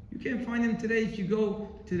 You can't find them today. If you go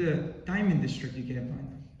to the diamond district, you can't find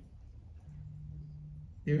them.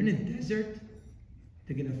 They're in a desert.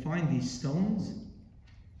 They're going to find these stones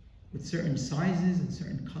with certain sizes and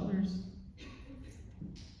certain colors.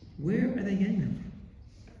 Where are they getting them from?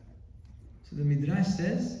 So the Midrash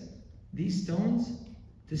says, these stones,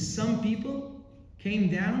 to some people, came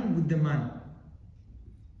down with the man.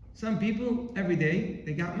 Some people, every day,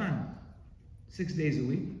 they got man. 6 days a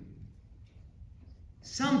week.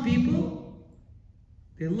 Some people,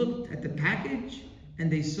 they looked at the package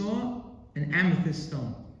and they saw an amethyst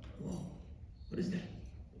stone. Whoa, what is that?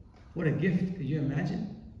 What a gift. Could you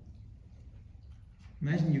imagine?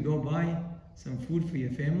 Imagine you go buy some food for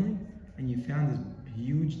your family and you found this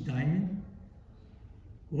huge diamond.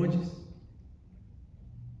 Gorgeous.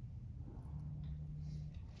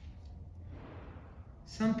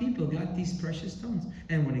 Some people got these precious stones.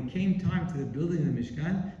 And when it came time to the building of the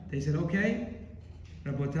Mishkan, they said, okay,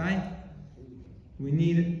 Rabotai, we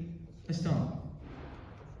need a stone.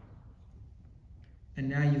 And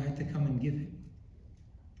now you have to come and give it.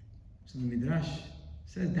 So the Midrash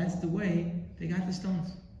says that's the way they got the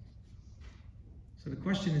stones. So the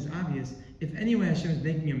question is obvious. If anyway Hashem is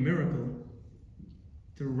making a miracle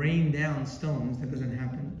to rain down stones, that doesn't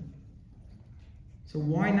happen. So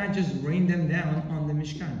why not just rain them down on the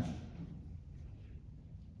Mishkan?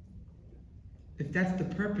 If that's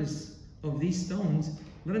the purpose of these stones,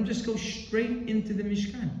 let them just go straight into the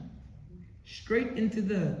Mishkan. Straight into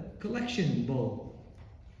the collection bowl.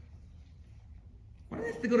 Why do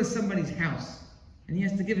they have to go to somebody's house and he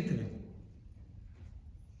has to give it to them?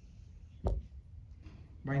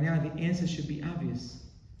 By now the answer should be obvious.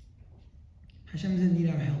 Hashem doesn't need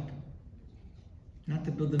our help. Not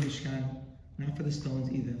to build the Mishkan, not for the stones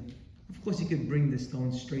either. Of course, He could bring the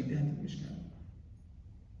stones straight down to the Mishkan.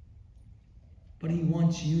 but He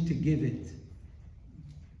wants you to give it.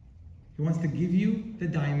 He wants to give you the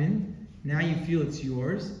diamond. Now you feel it's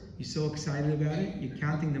yours. You're so excited about it. You're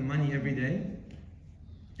counting the money every day.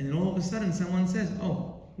 And then all of a sudden someone says,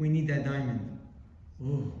 oh, we need that diamond.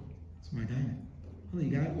 Oh, it's my diamond. Oh, you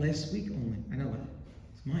got it last week only. I know it.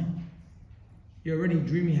 It's mine. You're already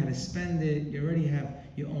dreaming how to spend it. You already have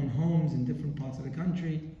your own homes in different parts of the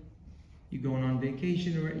country. You're going on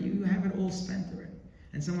vacation already. You have it all spent already.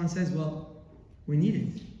 And someone says, well, we need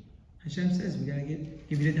it. Hashem says, we got to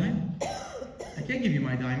give you the diamond. I can't give you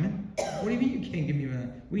my diamond. What do you mean you can't give me my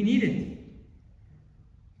diamond? We need it.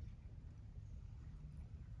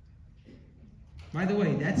 By the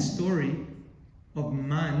way, that story of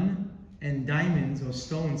man and diamonds or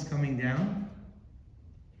stones coming down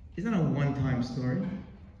is not a one-time story.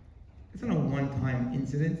 It's not a one-time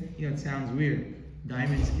incident. You know, it sounds weird.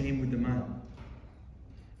 Diamonds came with the man.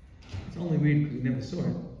 It's only weird because we never saw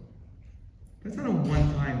it. But it's not a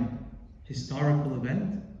one-time historical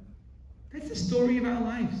event. That's the story of our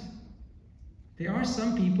lives. There are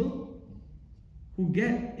some people who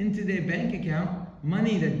get into their bank account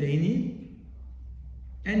money that they need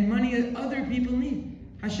and money that other people need.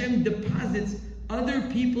 Hashem deposits other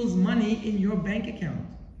people's money in your bank account.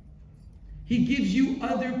 He gives you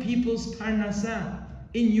other people's parnasah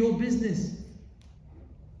in your business.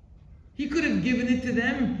 He could have given it to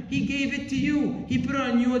them. He gave it to you. He put it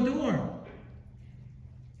on your door.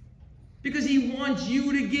 Because He wants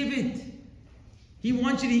you to give it. He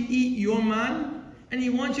wants you to eat your man, and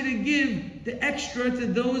He wants you to give the extra to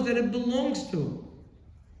those that it belongs to.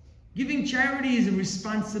 Giving charity is a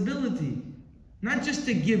responsibility. Not just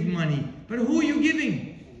to give money, but who are you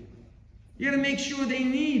giving? You got to make sure they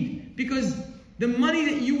need. Because the money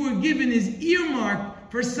that you were given is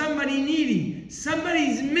earmarked for somebody needy.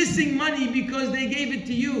 Somebody's missing money because they gave it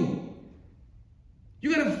to you.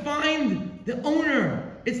 You got to find the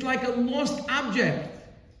owner. It's like a lost object.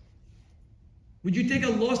 Would you take a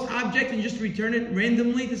lost object and just return it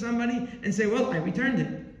randomly to somebody and say, well, I returned it?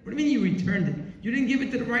 What do you mean you returned it? You didn't give it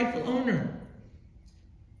to the rightful owner.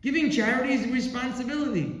 Giving charity is a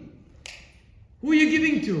responsibility. Who are you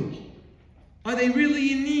giving to? Are they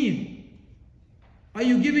really in need? Are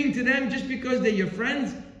you giving to them just because they're your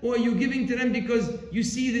friends? Or are you giving to them because you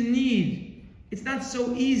see the need? It's not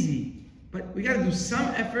so easy. But we got to do some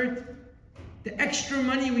effort. The extra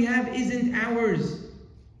money we have isn't ours.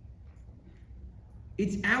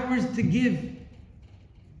 It's ours to give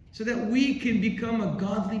so that we can become a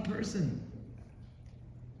godly person.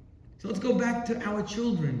 So let's go back to our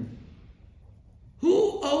children.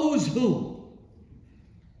 Who owes who?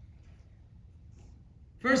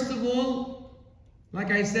 First of all,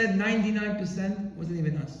 like I said, 99% wasn't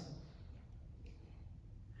even us.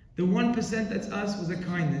 The 1% that's us was a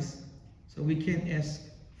kindness, so we can't ask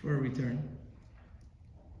for a return.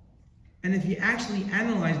 And if you actually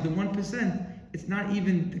analyze the 1%, it's not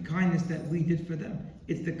even the kindness that we did for them.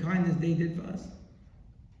 It's the kindness they did for us.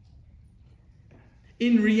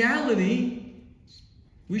 In reality,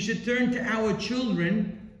 we should turn to our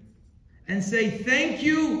children and say, thank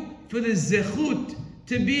you for the zechut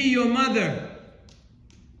to be your mother.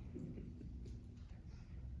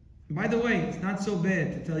 By the way, it's not so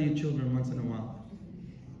bad to tell your children once in a while.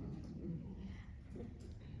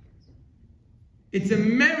 It's a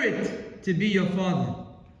merit to be your father.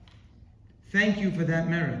 Thank you for that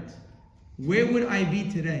merit. Where would I be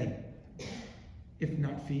today if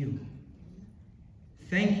not for you?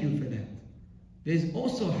 Thank you for that. There's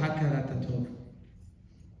also hakarat tov.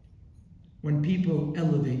 When people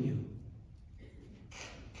elevate you.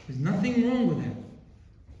 There's nothing wrong with that.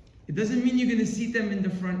 It doesn't mean you're going to seat them in the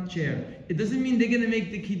front chair. It doesn't mean they're going to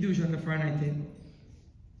make the kiddush on the Friday night table.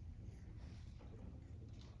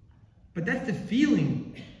 But that's the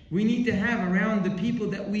feeling we need to have around the people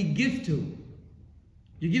that we give to.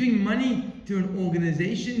 You're giving money to an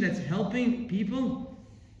organization that's helping people.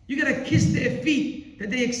 You got to kiss their feet that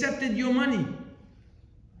they accepted your money.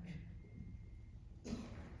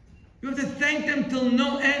 You have to thank them till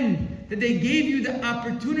no end that they gave you the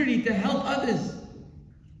opportunity to help others.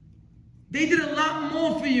 They did a lot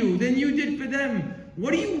more for you than you did for them.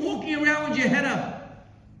 What are you walking around with your head up?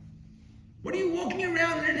 What are you walking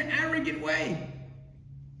around in an arrogant way?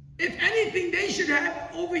 If anything, they should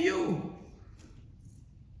have over you.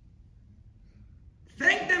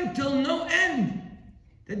 Thank them till no end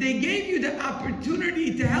that they gave you the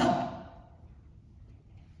opportunity to help.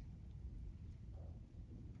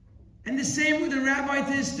 And the same with the rabbi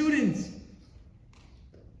to his students.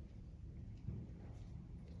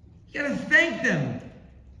 You gotta thank them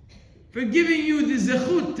for giving you the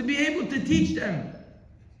zechut to be able to teach them.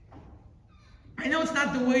 I know it's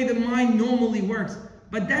not the way the mind normally works,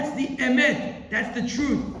 but that's the emet. That's the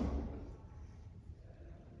truth.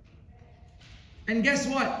 And guess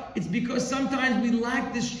what? It's because sometimes we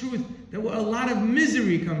lack this truth that a lot of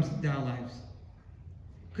misery comes into our lives.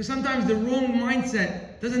 Because sometimes the wrong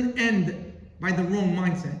mindset doesn't end by the wrong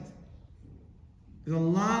mindset. There's a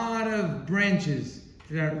lot of branches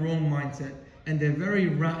to that wrong mindset, and they're very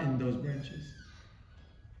rotten, those branches.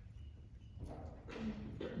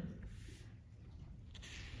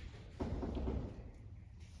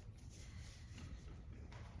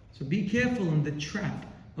 So be careful in the trap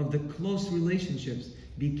of the close relationships.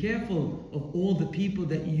 Be careful of all the people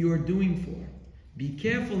that you're doing for. Be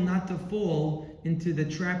careful not to fall into the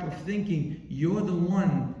trap of thinking you're the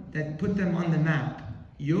one that put them on the map.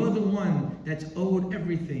 You're the one that's owed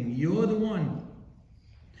everything. You're the one.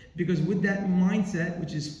 Because with that mindset,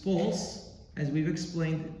 which is false, as we've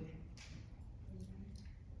explained,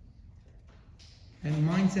 that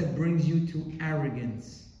mindset brings you to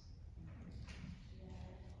arrogance.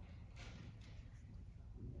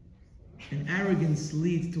 And arrogance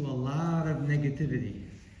leads to a lot of negativity.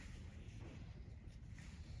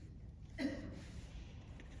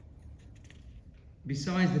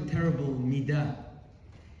 Besides the terrible midah,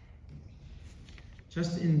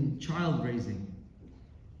 just in child raising,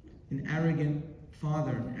 an arrogant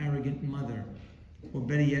father, an arrogant mother, or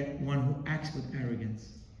better yet, one who acts with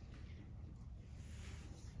arrogance,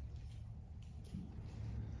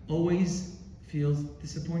 always feels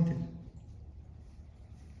disappointed.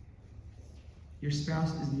 Your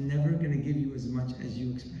spouse is never going to give you as much as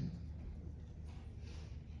you expect.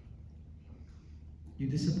 You're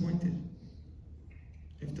disappointed.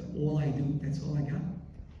 After all I do, that's all I got.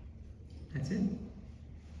 That's it.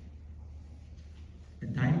 A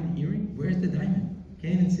diamond earring? Where's the diamond?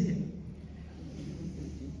 Can't even see it.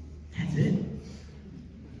 That's it.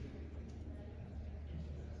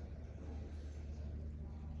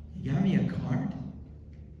 You got me a card?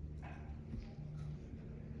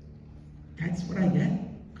 That's what I get?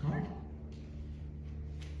 Card?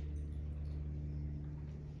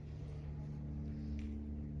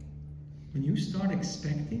 When you start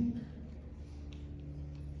expecting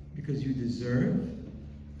because you deserve,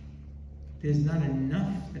 there's not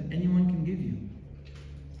enough that anyone can give you.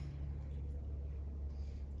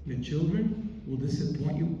 Your children will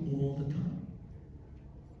disappoint you all the time.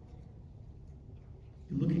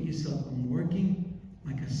 You look at yourself, I'm working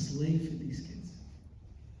like a slave for these kids.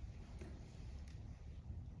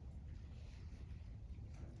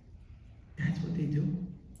 That's what they do.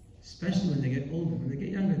 Especially when they get older. When they get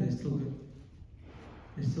younger, they're still good.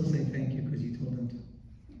 They still say thank you because you told them to.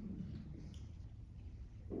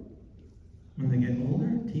 When they get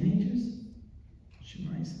older, teenagers,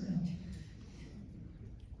 Shema Yisrael.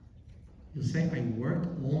 You'll say, I worked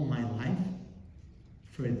all my life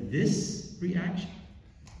for this reaction?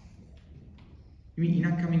 You mean you're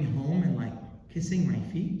not coming home and like kissing my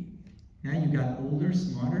feet? Now you got older,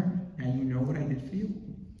 smarter, now you know what I did for you?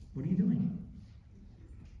 What are you doing?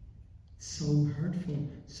 So hurtful,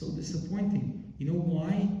 so disappointing. You know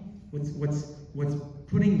why? What's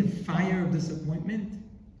putting the fire of disappointment?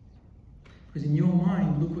 Because in your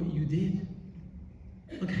mind, look what you did.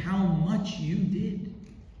 Look how much you did.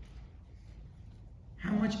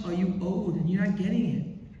 How much are you owed and you're not getting it?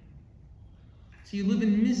 So you live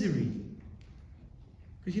in misery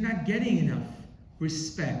because you're not getting enough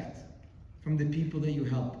respect from the people that you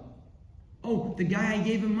help. Oh, the guy I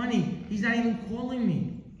gave him money, he's not even calling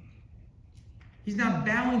me. He's not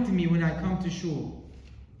bowing to me when I come to shul.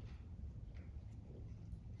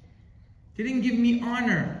 He didn't give me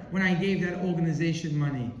honor when I gave that organization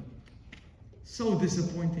money. So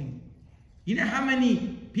disappointing. You know how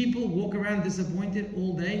many people walk around disappointed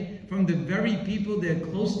all day from the very people they're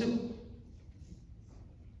close to?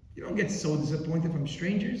 You don't get so disappointed from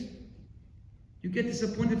strangers. You get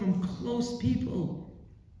disappointed from close people.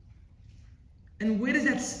 And where does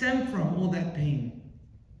that stem from, all that pain?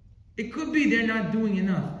 It could be they're not doing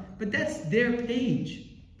enough, but that's their page.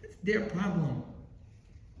 That's their problem.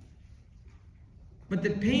 But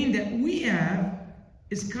the pain that we have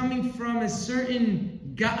is coming from a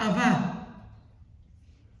certain ga'ava,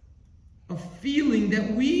 a feeling that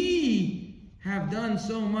we have done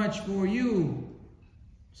so much for you.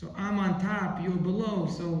 So I'm on top, you're below.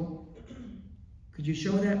 So could you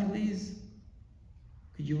show that, please?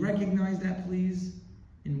 Could you recognize that, please?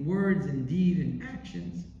 In words and deed and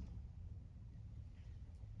actions.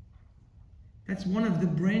 That's one of the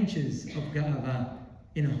branches of ga'ava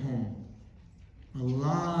in a home. A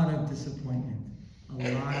lot of disappointment,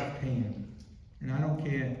 a lot of pain. And I don't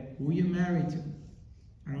care who you're married to.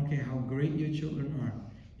 I don't care how great your children are.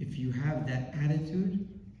 if you have that attitude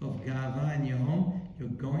of ga'ava in your home, you're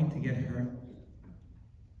going to get hurt.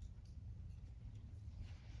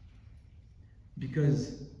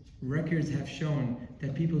 Because records have shown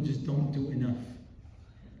that people just don't do enough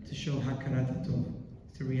to show hakarat tov.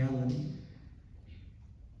 It's a reality.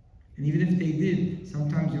 And even if they did,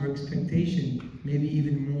 sometimes your expectation may be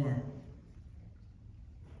even more.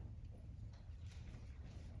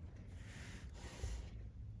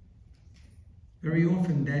 Very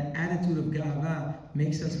often, that attitude of ga'ava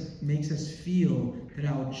makes us feel that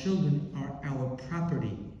our children are our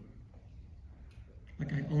property.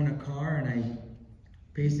 Like I own a car and I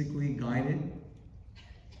basically guide it.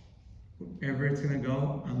 Wherever it's going to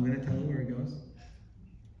go, I'm going to tell it where it goes.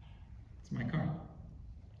 It's my car.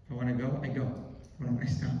 If I want to go, I go. When I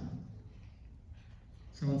stop.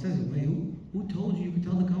 Someone says, wait, who told you could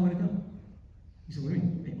tell the car where to go? You say, what do you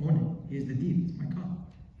mean? I own it. Here's the deed. It's my car.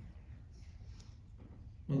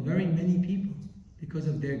 Well, very many people, because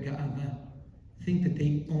of their ga'ava, think that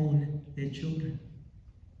they own their children.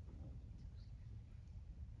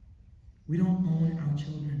 We don't own our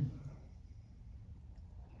children.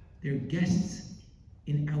 They're guests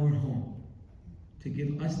in our home to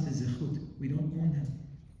give us the zechut. We don't own them.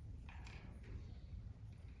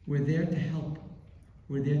 We're there to help.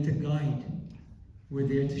 We're there to guide. We're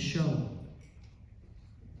there to show.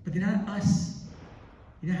 But they're not us.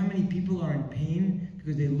 You know how many people are in pain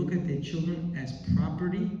because they look at their children as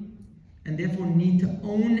property and therefore need to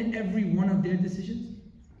own every one of their decisions?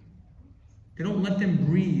 They don't let them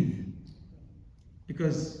breathe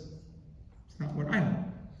because it's not what I want.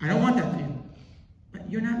 I don't want that for you. But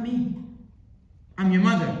you're not me. I'm your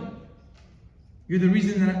mother. You're the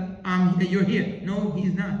reason that you're here. No,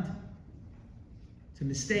 he's not. It's a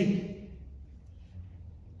mistake.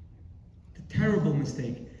 It's a terrible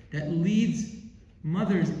mistake that leads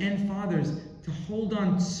mothers and fathers to hold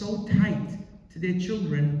on so tight to their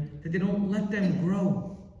children that they don't let them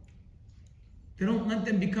grow. They don't let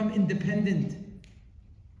them become independent.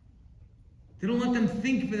 They don't let them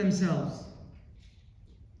think for themselves.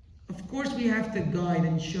 Of course we have to guide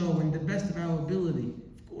and show in the best of our ability.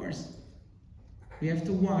 Of course. We have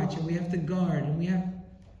to watch and we have to guard and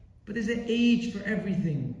but there's an age for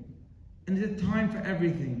everything. And there's a time for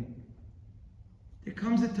everything. There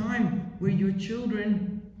comes a time where your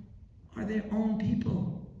children are their own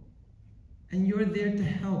people. And you're there to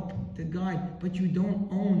help, to guide, but you don't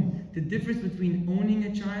own. The difference between owning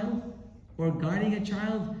a child or guiding a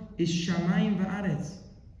child is shamayim va'aretz.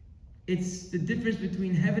 It's the difference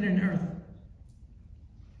between heaven and earth.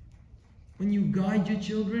 When you guide your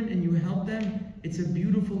children and you help them, it's a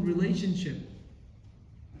beautiful relationship.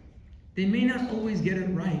 They may not always get it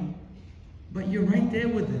right, but you're right there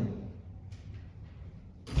with them.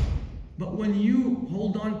 But when you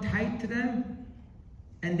hold on tight to them,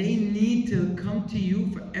 and they need to come to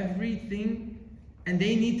you for everything, and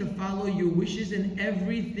they need to follow your wishes in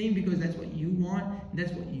everything because that's what you want,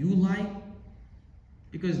 that's what you like,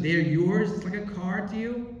 because they're yours, it's like a car to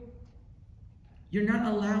you, you're not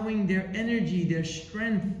allowing their energy, their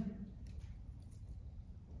strength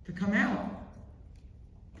to come out.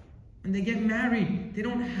 When they get married, they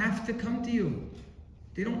don't have to come to you.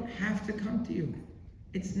 They don't have to come to you.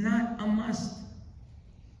 It's not a must.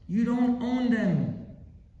 You don't own them.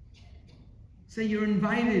 Say you're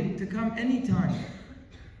invited to come anytime,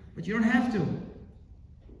 but you don't have to.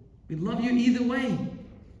 We love you either way.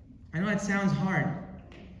 I know that sounds hard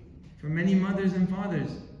for many mothers and fathers,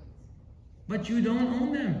 but you don't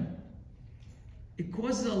own them. It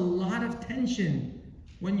causes a lot of tension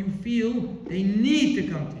when you feel they need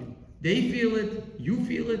to come to you. They feel it, you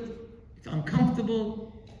feel it, it's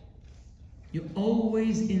uncomfortable. You're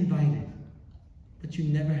always invited, but you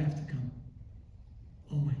never have to come.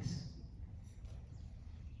 Always.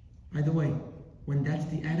 By the way, when that's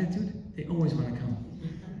the attitude, they always want to come.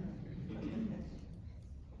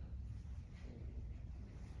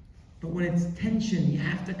 But when it's tension, you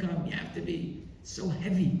have to come, you have to be so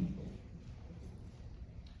heavy.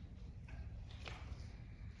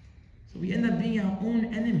 So we end up being our own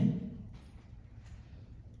enemy.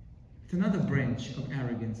 It's another branch of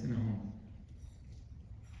arrogance in a home.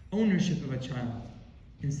 Ownership of a child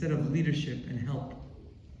instead of leadership and help.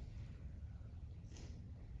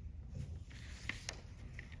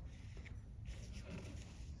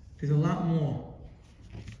 There's a lot more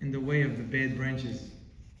in the way of the bad branches.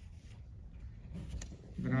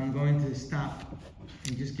 But I'm going to stop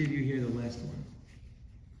and just give you here the last one.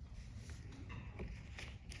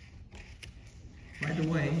 By the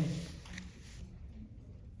way,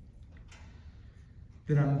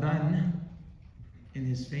 the Ramban, in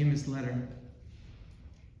his famous letter,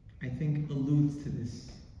 I think alludes to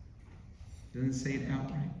this. Doesn't say it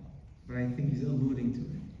outright, but I think he's alluding to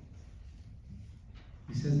it.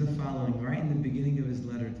 He says the following right in the beginning of his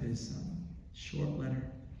letter to his son. Short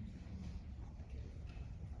letter.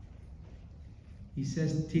 He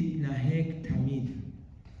says, Titnahek tamid.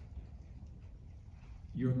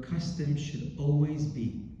 Your custom should always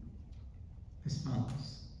be as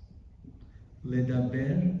follows.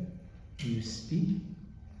 Ledaber, when you speak,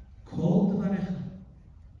 kol dvarecha,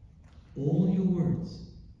 all your words.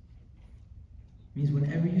 Means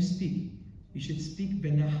whenever you speak, you should speak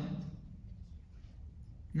benachat.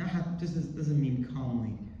 Nahat just doesn't mean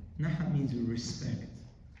calmly. Nahat means with respect.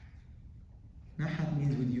 Nahat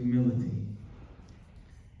means with humility.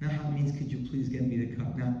 Nahat means, could you please get me the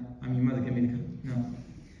cup? No, I'm your mother, get me the cup. No.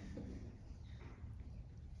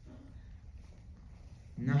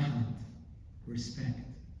 Nahat, respect,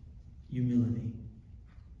 humility.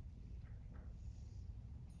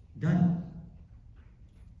 Done.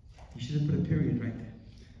 You should have put a period right there.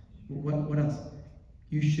 What else?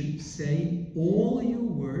 You should say all your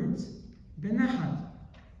words benachat.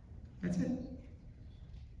 That's it.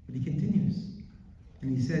 But he continues.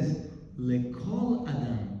 And he says, lekol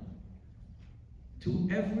adam. To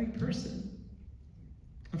every person.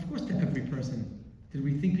 Of course to every person. Did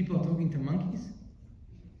we think people are talking to monkeys?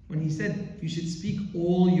 When he said, you should speak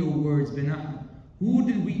all your words benachat, who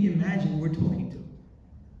did we imagine we're talking to?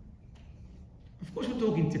 Of course we're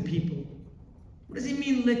talking to people. What does he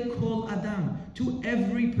mean, lekol adam? To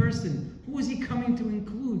every person. Who is he coming to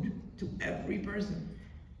include? To every person.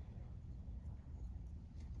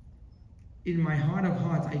 In my heart of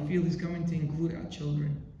hearts, I feel he's coming to include our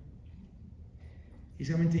children. He's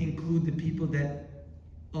coming to include the people that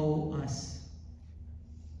owe us.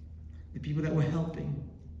 The people that we're helping.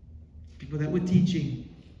 The people that we're teaching.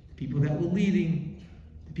 The people that we're leading.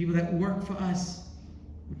 The people that work for us.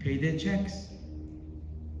 We pay their checks.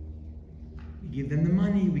 We give them the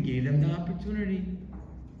money. We gave them the opportunity.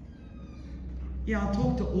 Yeah, I'll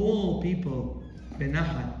talk to all people,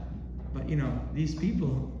 benachat. But these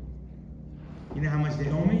people, you know how much they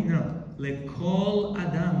owe me? No. Lekol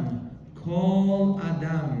adam. Kol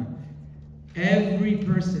adam. Every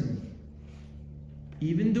person.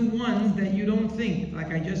 Even the ones that you don't think,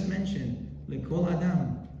 like I just mentioned. Lekol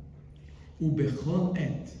adam. Ubechol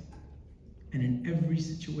et. And in every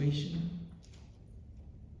situation.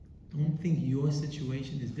 Don't think your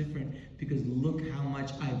situation is different because look how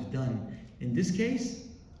much I've done. In this case,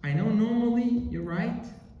 I know normally you're right.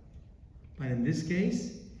 But in this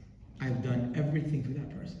case, I've done everything for that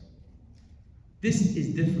person. This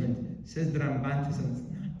is different. Says the Ramban, says it's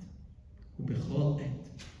not. Ubechol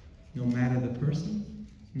et. No matter the person,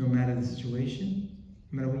 no matter the situation,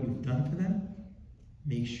 no matter what you've done for them,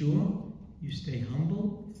 make sure you stay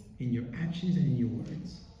humble in your actions and in your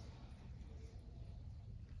words.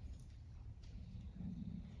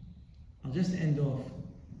 I'll just end off.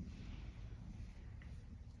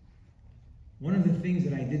 One of the things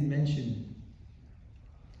that I did mention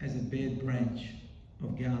as a bad branch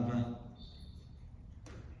of Ga'ava,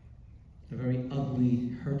 a very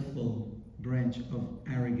ugly, hurtful branch of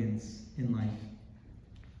arrogance in life,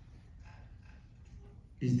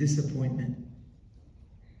 is disappointment.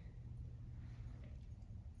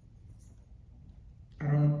 I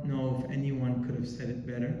don't know if anyone could have said it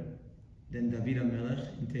better than David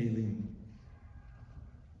HaMelech in Tehillim.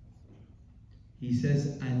 He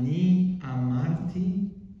says, Ani amarti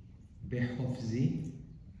behofzi.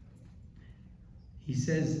 He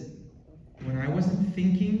says, when I wasn't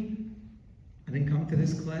thinking, I didn't come to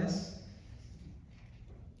this class.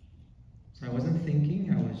 So I wasn't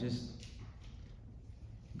thinking, I was just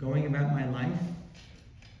going about my life,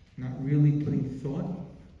 not really putting thought.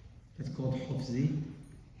 That's called hofzi.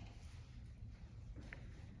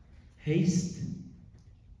 Haste.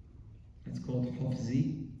 That's called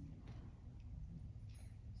hofzi.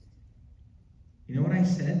 You know what I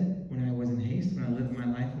said when I was in haste, when I lived my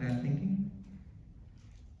life without thinking?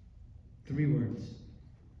 3 words.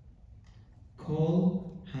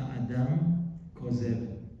 Kol ha'adam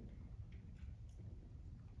kozev.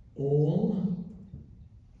 All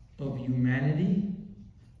of humanity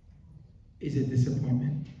is a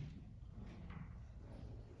disappointment.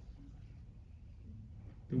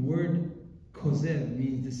 The word kozev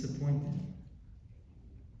means disappointed.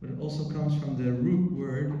 But it also comes from the root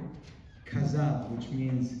word kazav, which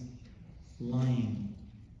means lying.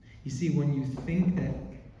 You see, when you think that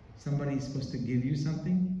somebody is supposed to give you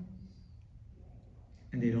something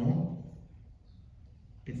and they don't,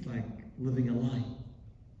 it's like living a lie.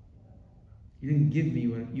 You didn't give me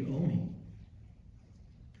what you owe me.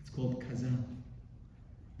 It's called kazav.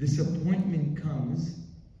 Disappointment comes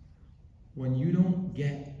when you don't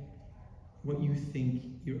get what you think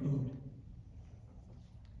you're owed.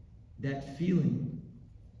 That feeling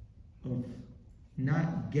of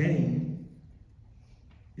not getting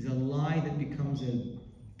is a lie that becomes a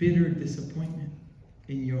bitter disappointment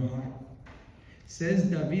in your heart. Says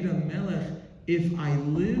David HaMelech, if I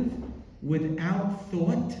live without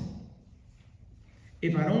thought,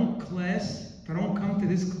 if I don't come to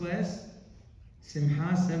this class,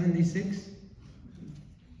 Simha 76,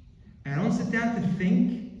 and I don't sit down to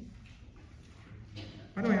think.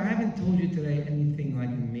 By the way, I haven't told you today anything like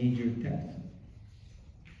in major depth.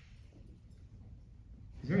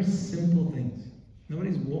 It's very simple things.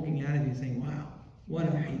 Nobody's walking out of here saying, wow, what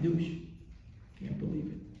a hidush. Can't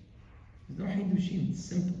believe it. There's no hidushim, it's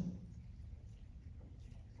simple.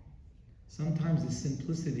 Sometimes the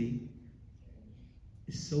simplicity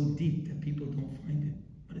is so deep that people don't find it,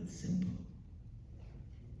 but it's simple.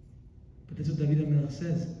 But that's what David HaMelech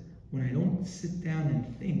says. When I don't sit down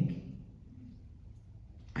and think,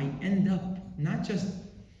 I end up, not just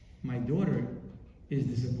my daughter is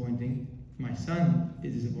disappointing, my son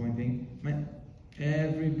is disappointing,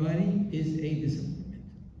 everybody is a disappointment.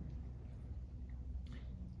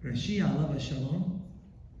 Rashi Alav Shalom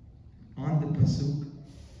on the Pasuk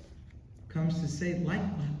comes to say, like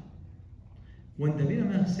what? When David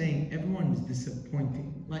HaMelech is saying everyone is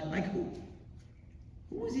disappointing, like who?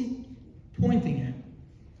 Who is he pointing at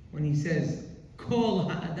when he says, Kol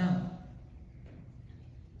Ha'adam?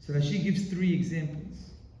 So Rashi gives 3 examples.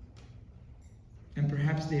 And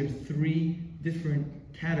perhaps there are 3 different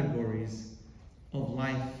categories of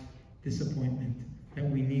life disappointment that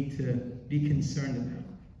we need to be concerned about.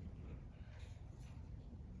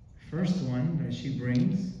 First one, Rashi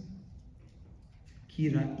brings, Ki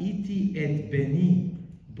ra'iti et beni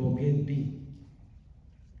boged bi.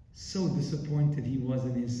 So disappointed he was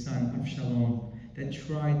in his son Avshalom that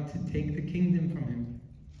tried to take the kingdom from him.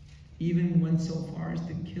 Even went so far as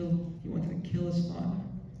to kill, he wanted to kill his father.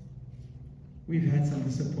 We've had some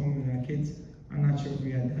disappointment with our kids. I'm not sure if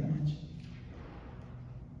we had that much.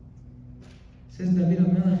 Says David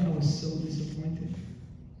HaMelech, I was so disappointed.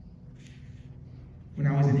 When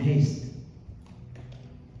I was in haste,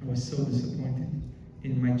 I was so disappointed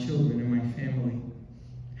in my children and my family.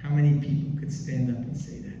 How many people could stand up and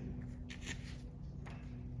say that?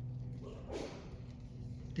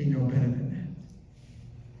 They know better than that.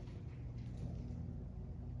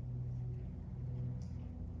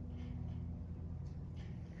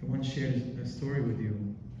 I once shared a story with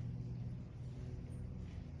you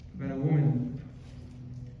about a woman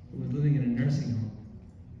who was living in a nursing home.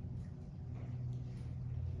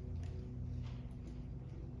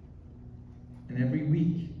 And every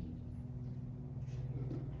week,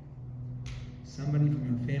 somebody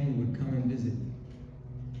from her family would come and visit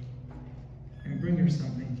and bring her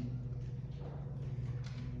something.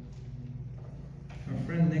 Her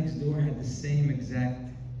friend next door had the same exact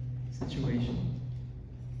situation.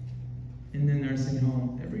 In the nursing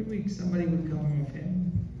home, every week somebody would come from her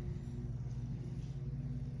family.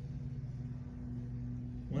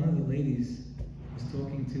 One of the ladies was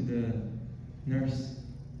talking to the nurse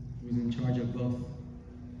who was in charge of both.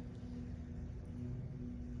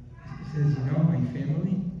 She says, my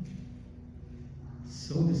family,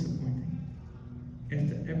 so disappointing.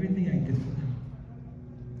 After everything I did for them,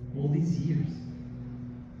 all these years,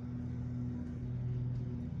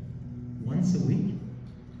 once a week,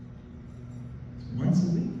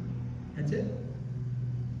 that's it.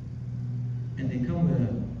 And they come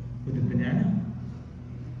with a banana.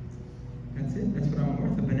 That's it. That's what I'm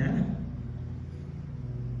worth, a banana.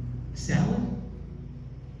 Salad.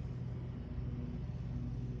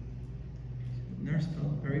 The nurse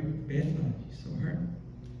felt very bad for her. She's so hurt.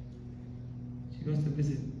 She goes to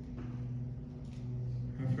visit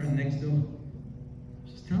her friend next door.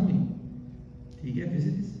 She says, tell me, do you get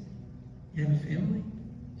visitors? You have a family?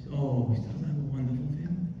 She says, oh, she does have a wonderful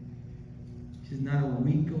family. She says, not a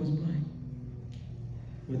week goes by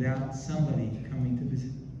without somebody coming to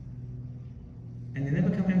visit. And they never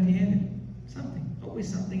come empty-handed. Something,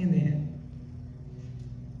 always something in their hand.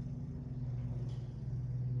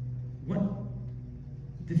 What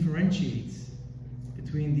differentiates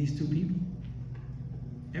between these two people?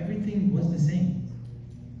 Everything was the same,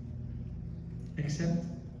 except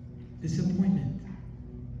disappointment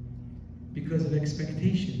because of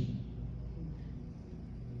expectation.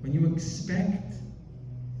 When you expect,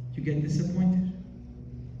 you get disappointed.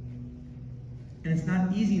 And it's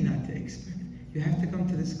not easy not to expect. You have to come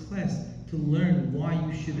to this class to learn why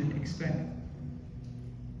you shouldn't expect.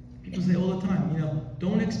 People say all the time,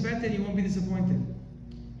 don't expect it, you won't be disappointed.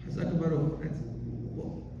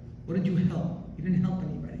 What did you help? You didn't help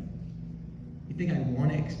anybody. You think I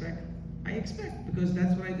want to expect? I expect, because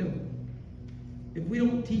that's what I do. If we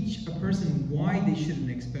don't teach a person why they shouldn't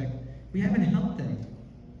expect, we haven't helped them.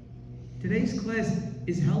 Today's class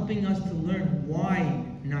is helping us to learn why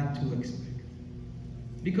not to expect.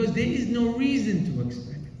 Because there is no reason to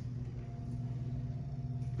expect.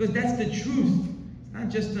 Because that's the truth. It's not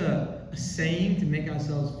just a saying to make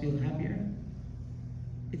ourselves feel happier.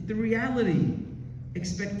 It's the reality.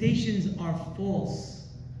 Expectations are false.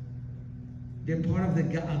 They're part of the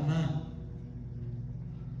ga'ava.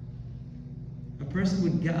 A person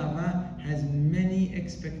with ga'ava has many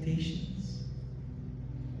expectations.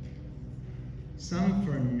 Some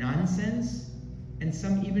for nonsense, and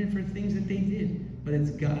some even for things that they did. But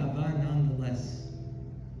it's ga'ava nonetheless.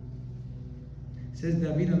 Says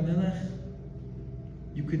David HaMelech,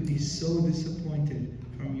 you could be so disappointed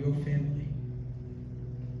from your family.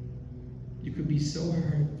 You could be so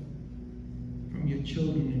hurt from your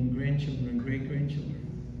children and grandchildren and great-grandchildren.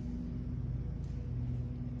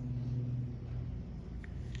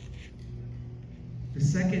 The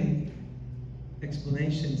second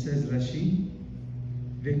explanation, says Rashi,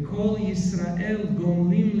 V'kol Yisrael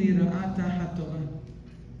gomlim lira'ata haTorah.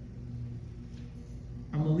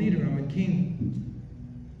 I'm a leader, I'm a king.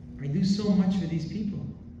 I do so much for these people.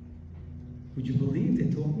 Would you believe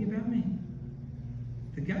they're talking about me?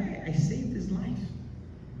 The guy, I saved his life.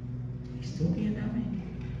 He's talking about me.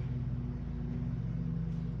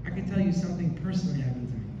 I can tell you something personally happened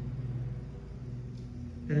to me.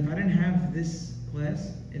 That if I didn't have this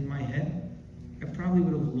class in my head, I probably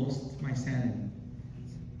would have lost my sanity.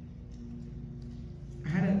 I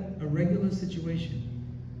had a regular situation.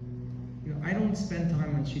 I don't spend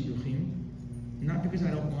time on shidduchim, not because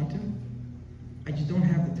I don't want to. I just don't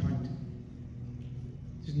have the time to.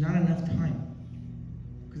 There's not enough time.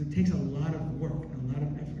 Because it takes a lot of work and a lot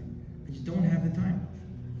of effort. I just don't have the time.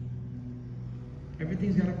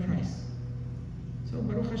 Everything's got a price. So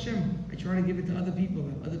Baruch Hashem, I try to give it to other people,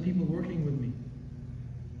 other people working with me.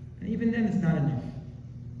 And even then it's not enough.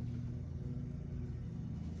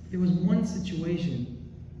 There was one situation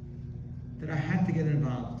that I had to get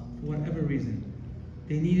involved for whatever reason.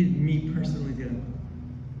 They needed me personally to get involved.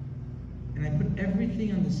 And I put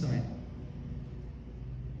everything on the side.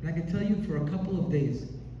 And I can tell you for a couple of days,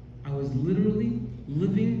 I was literally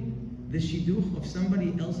living the shidduch of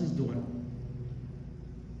somebody else's daughter.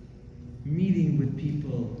 Meeting with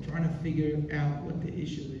people, trying to figure out what the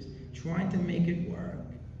issue is, trying to make it work.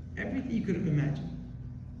 Everything you could have imagined.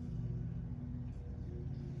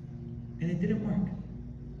 And it didn't work.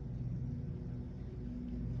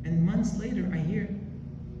 And months later, I hear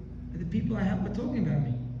that the people I helped were talking about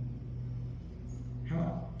me.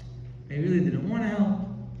 How I really didn't want to help.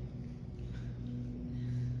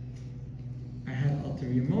 I had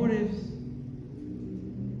ulterior motives.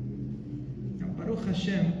 Now, Baruch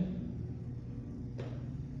Hashem,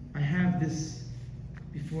 I have this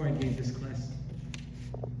before I gave this class.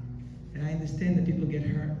 And I understand that people get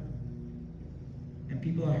hurt. And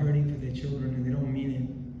people are hurting for their children and they don't mean it.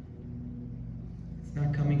 It's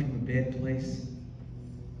not coming from a bad place.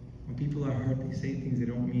 When people are hurt, they say things they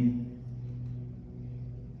don't mean.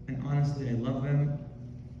 And honestly, I love them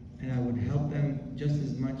and I would help them just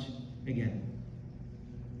as much again.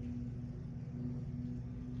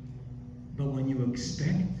 But when you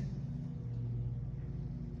expect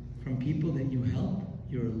from people that you help,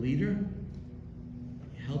 you're a leader,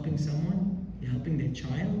 you're helping someone, you're helping their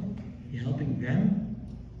child, you're helping them.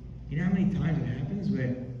 You know how many times it happens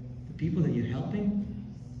where the people that you're helping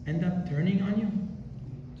end up turning on you?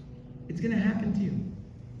 It's going to happen to you.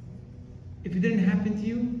 If it didn't happen to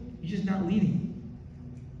you, you're just not leading.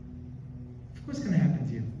 Of course it's going to happen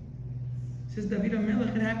to you. It says David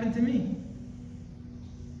HaMelech, it happened to me.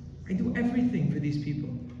 I do everything for these people.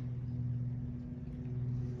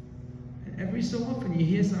 And every so often you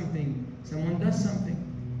hear something, someone does something.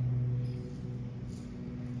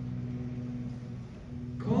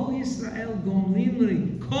 Call Yisrael gomlim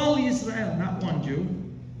li. Call Yisrael, not one Jew.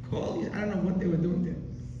 Call Yisrael. I don't know what they were doing there.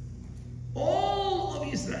 All of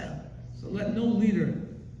Israel. So let no leader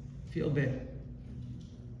feel bad.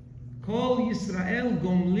 Call Yisrael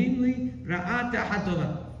gomlim li ra'ata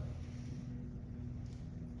haTorah.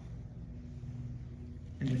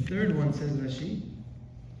 And the third one, says Rashi,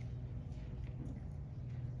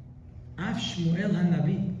 Af Shmuel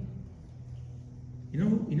HaNavi. You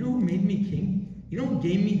know who made me king? You know who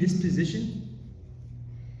gave me this position?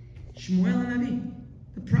 Shmuel HaNavi,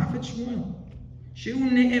 the prophet Shmuel.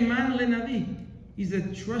 Shehu ne'eman leNavi. He's a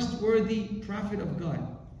trustworthy prophet of God.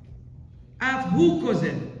 Af hu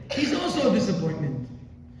kozev. He's also a disappointment.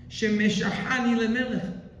 Shemeshahani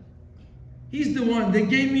leMelech. He's the one that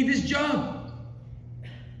gave me this job.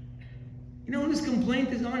 You know whose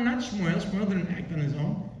complaint is on? Not Shmuel. Shmuel didn't act on his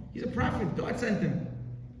own. He's a prophet. God sent him.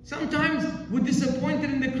 Sometimes we're disappointed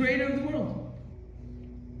in the creator of the world.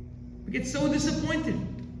 We get so disappointed.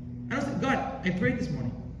 I don't say, God, I prayed this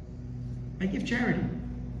morning. I give charity.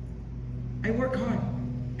 I work hard.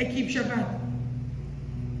 I keep Shabbat.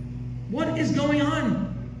 What is going on?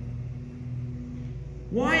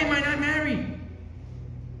 Why am I not married?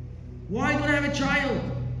 Why don't I have a child?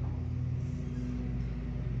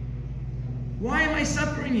 Why am I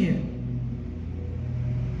suffering here?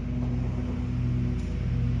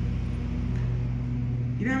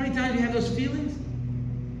 You know how many times we have those feelings?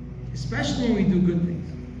 Especially when we do good things.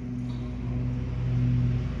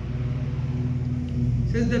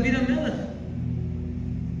 Says David HaMelech,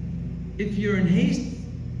 if you're in haste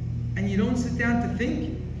and you don't sit down to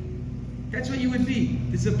think, that's what you would be.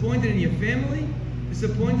 Disappointed in your family,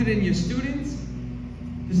 disappointed in your students,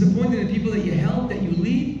 disappointed in people that you help, that you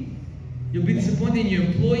lead. You'll be disappointed in your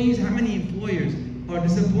employees. How many employers are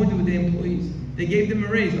disappointed with their employees? They gave them a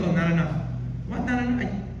raise. Oh, not enough. What? Not enough?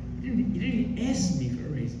 You didn't even ask me for a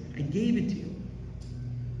raise. I gave it to you.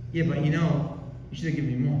 Yeah, but you should have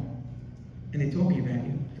given me more. And they're talking about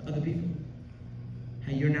you to other people.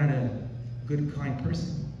 How you're not a good, kind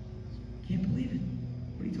person. Can't believe it.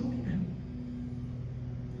 What are you talking about?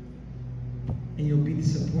 And you'll be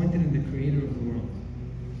disappointed in the creator of the world.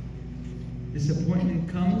 Disappointment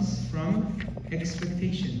comes from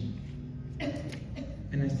expectation.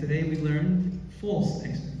 And as today we learned, false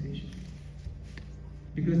expectation.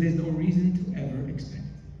 Because there's no reason to ever expect.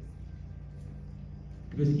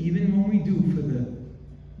 Because even when we do for the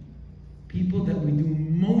people that we do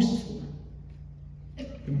most for,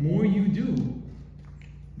 the more you do,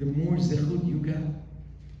 the more zechut you got.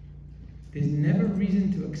 There's never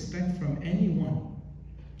reason to expect from anyone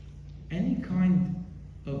any kind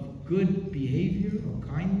of good behavior or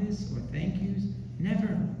kindness or thank yous.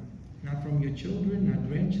 Never. Not from your children, not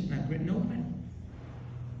grandchildren, nobody.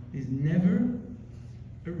 There's never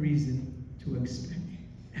a reason to expect,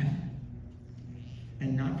 ever.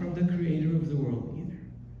 And not from the creator of the world either.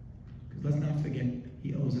 Because let's not forget,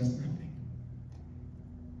 he owes us nothing.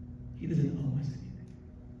 He doesn't owe us anything.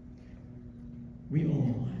 We owe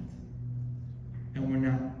him a lot. And we're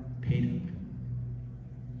not paid up.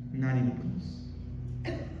 Not even close.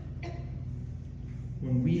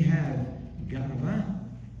 When we have ga'ava,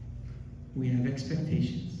 we have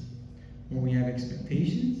expectations. When we have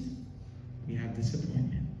expectations, we have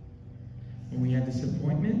disappointment. When we have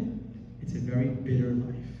disappointment, it's a very bitter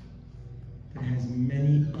life that has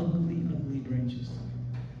many ugly, ugly branches to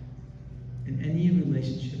it. In any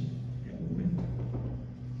relationship that we're in.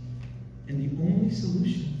 And the only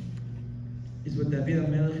solution is what David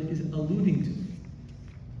HaMelech is alluding to.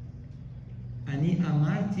 Ani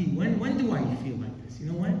amarti, when do I feel like this?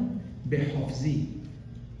 You know when? Behofzi.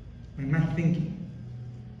 When I'm not thinking.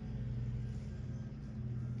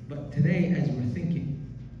 But today, as we're thinking,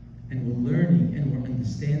 and we're learning, and we're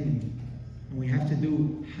understanding, and we have to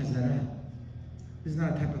do hazara. This is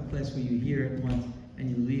not a type of class where you hear it once, and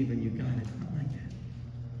you leave, and you got it. Not like that.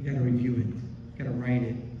 You got to review it. You got to write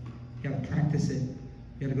it. You got to practice it.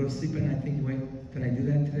 You got to go to sleep at night thinking, wait, did I do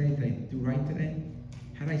that today? Did I do right today?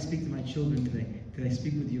 How did I speak to my children today? Did I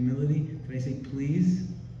speak with humility? Did I say please?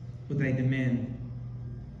 Or did I demand?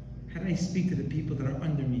 How did I speak to the people that are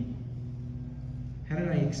under me? How did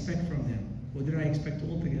I expect from them? Or did I expect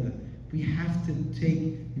altogether? We have to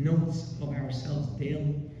take notes of ourselves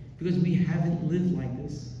daily because we haven't lived like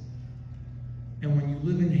this. And when you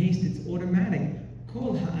live in haste, it's automatic.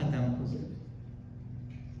 Kol ha'adam kozev.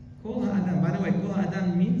 Kol ha'adam. By the way, kol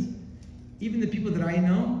ha'adam means even the people that I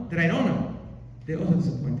know, that I don't know, they're also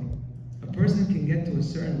disappointing. A person can get to a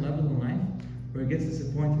certain level in life where it gets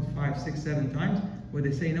disappointed 5, 6, 7 times, where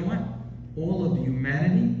they say, you know what? All of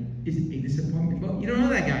humanity is a disappointment. Well, you don't know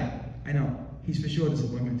that guy. I know. He's for sure a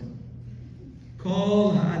disappointment too.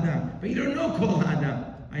 Kol ha'adam. But you don't know kol ha'adam.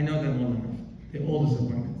 I know them well enough. They're all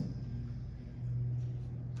disappointments.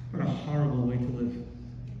 What a horrible way to live.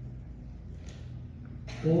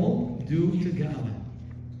 All due to Ga'ala.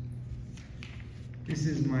 This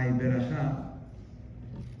is my beracha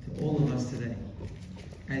to all of us today.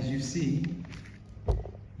 As you see,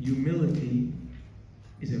 humility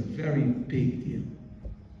is a very big deal.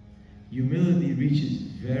 Humility reaches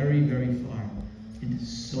very, very far into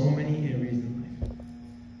so many areas in life.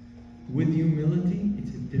 With humility,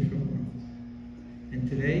 it's a different world. And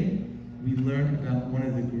today, we learn about one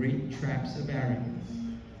of the great traps of arrogance.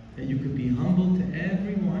 That you could be humble to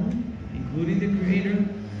everyone, including the Creator,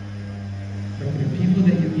 but to the people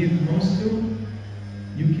that you give most to,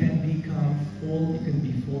 you can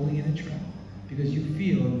be falling in a trap. Because you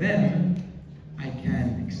feel them I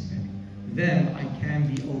can expect. Them I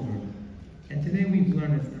can be over. And today we've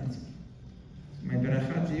learned it's not so. My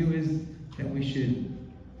beracha to you is that we should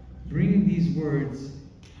bring these words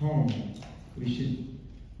home. We should,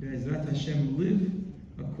 Be'ezrat Hashem, live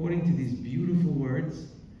according to these beautiful words,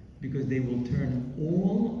 because they will turn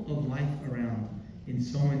all of life around in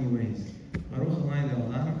so many ways. Baruch Adonai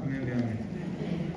Le'olam. Amen.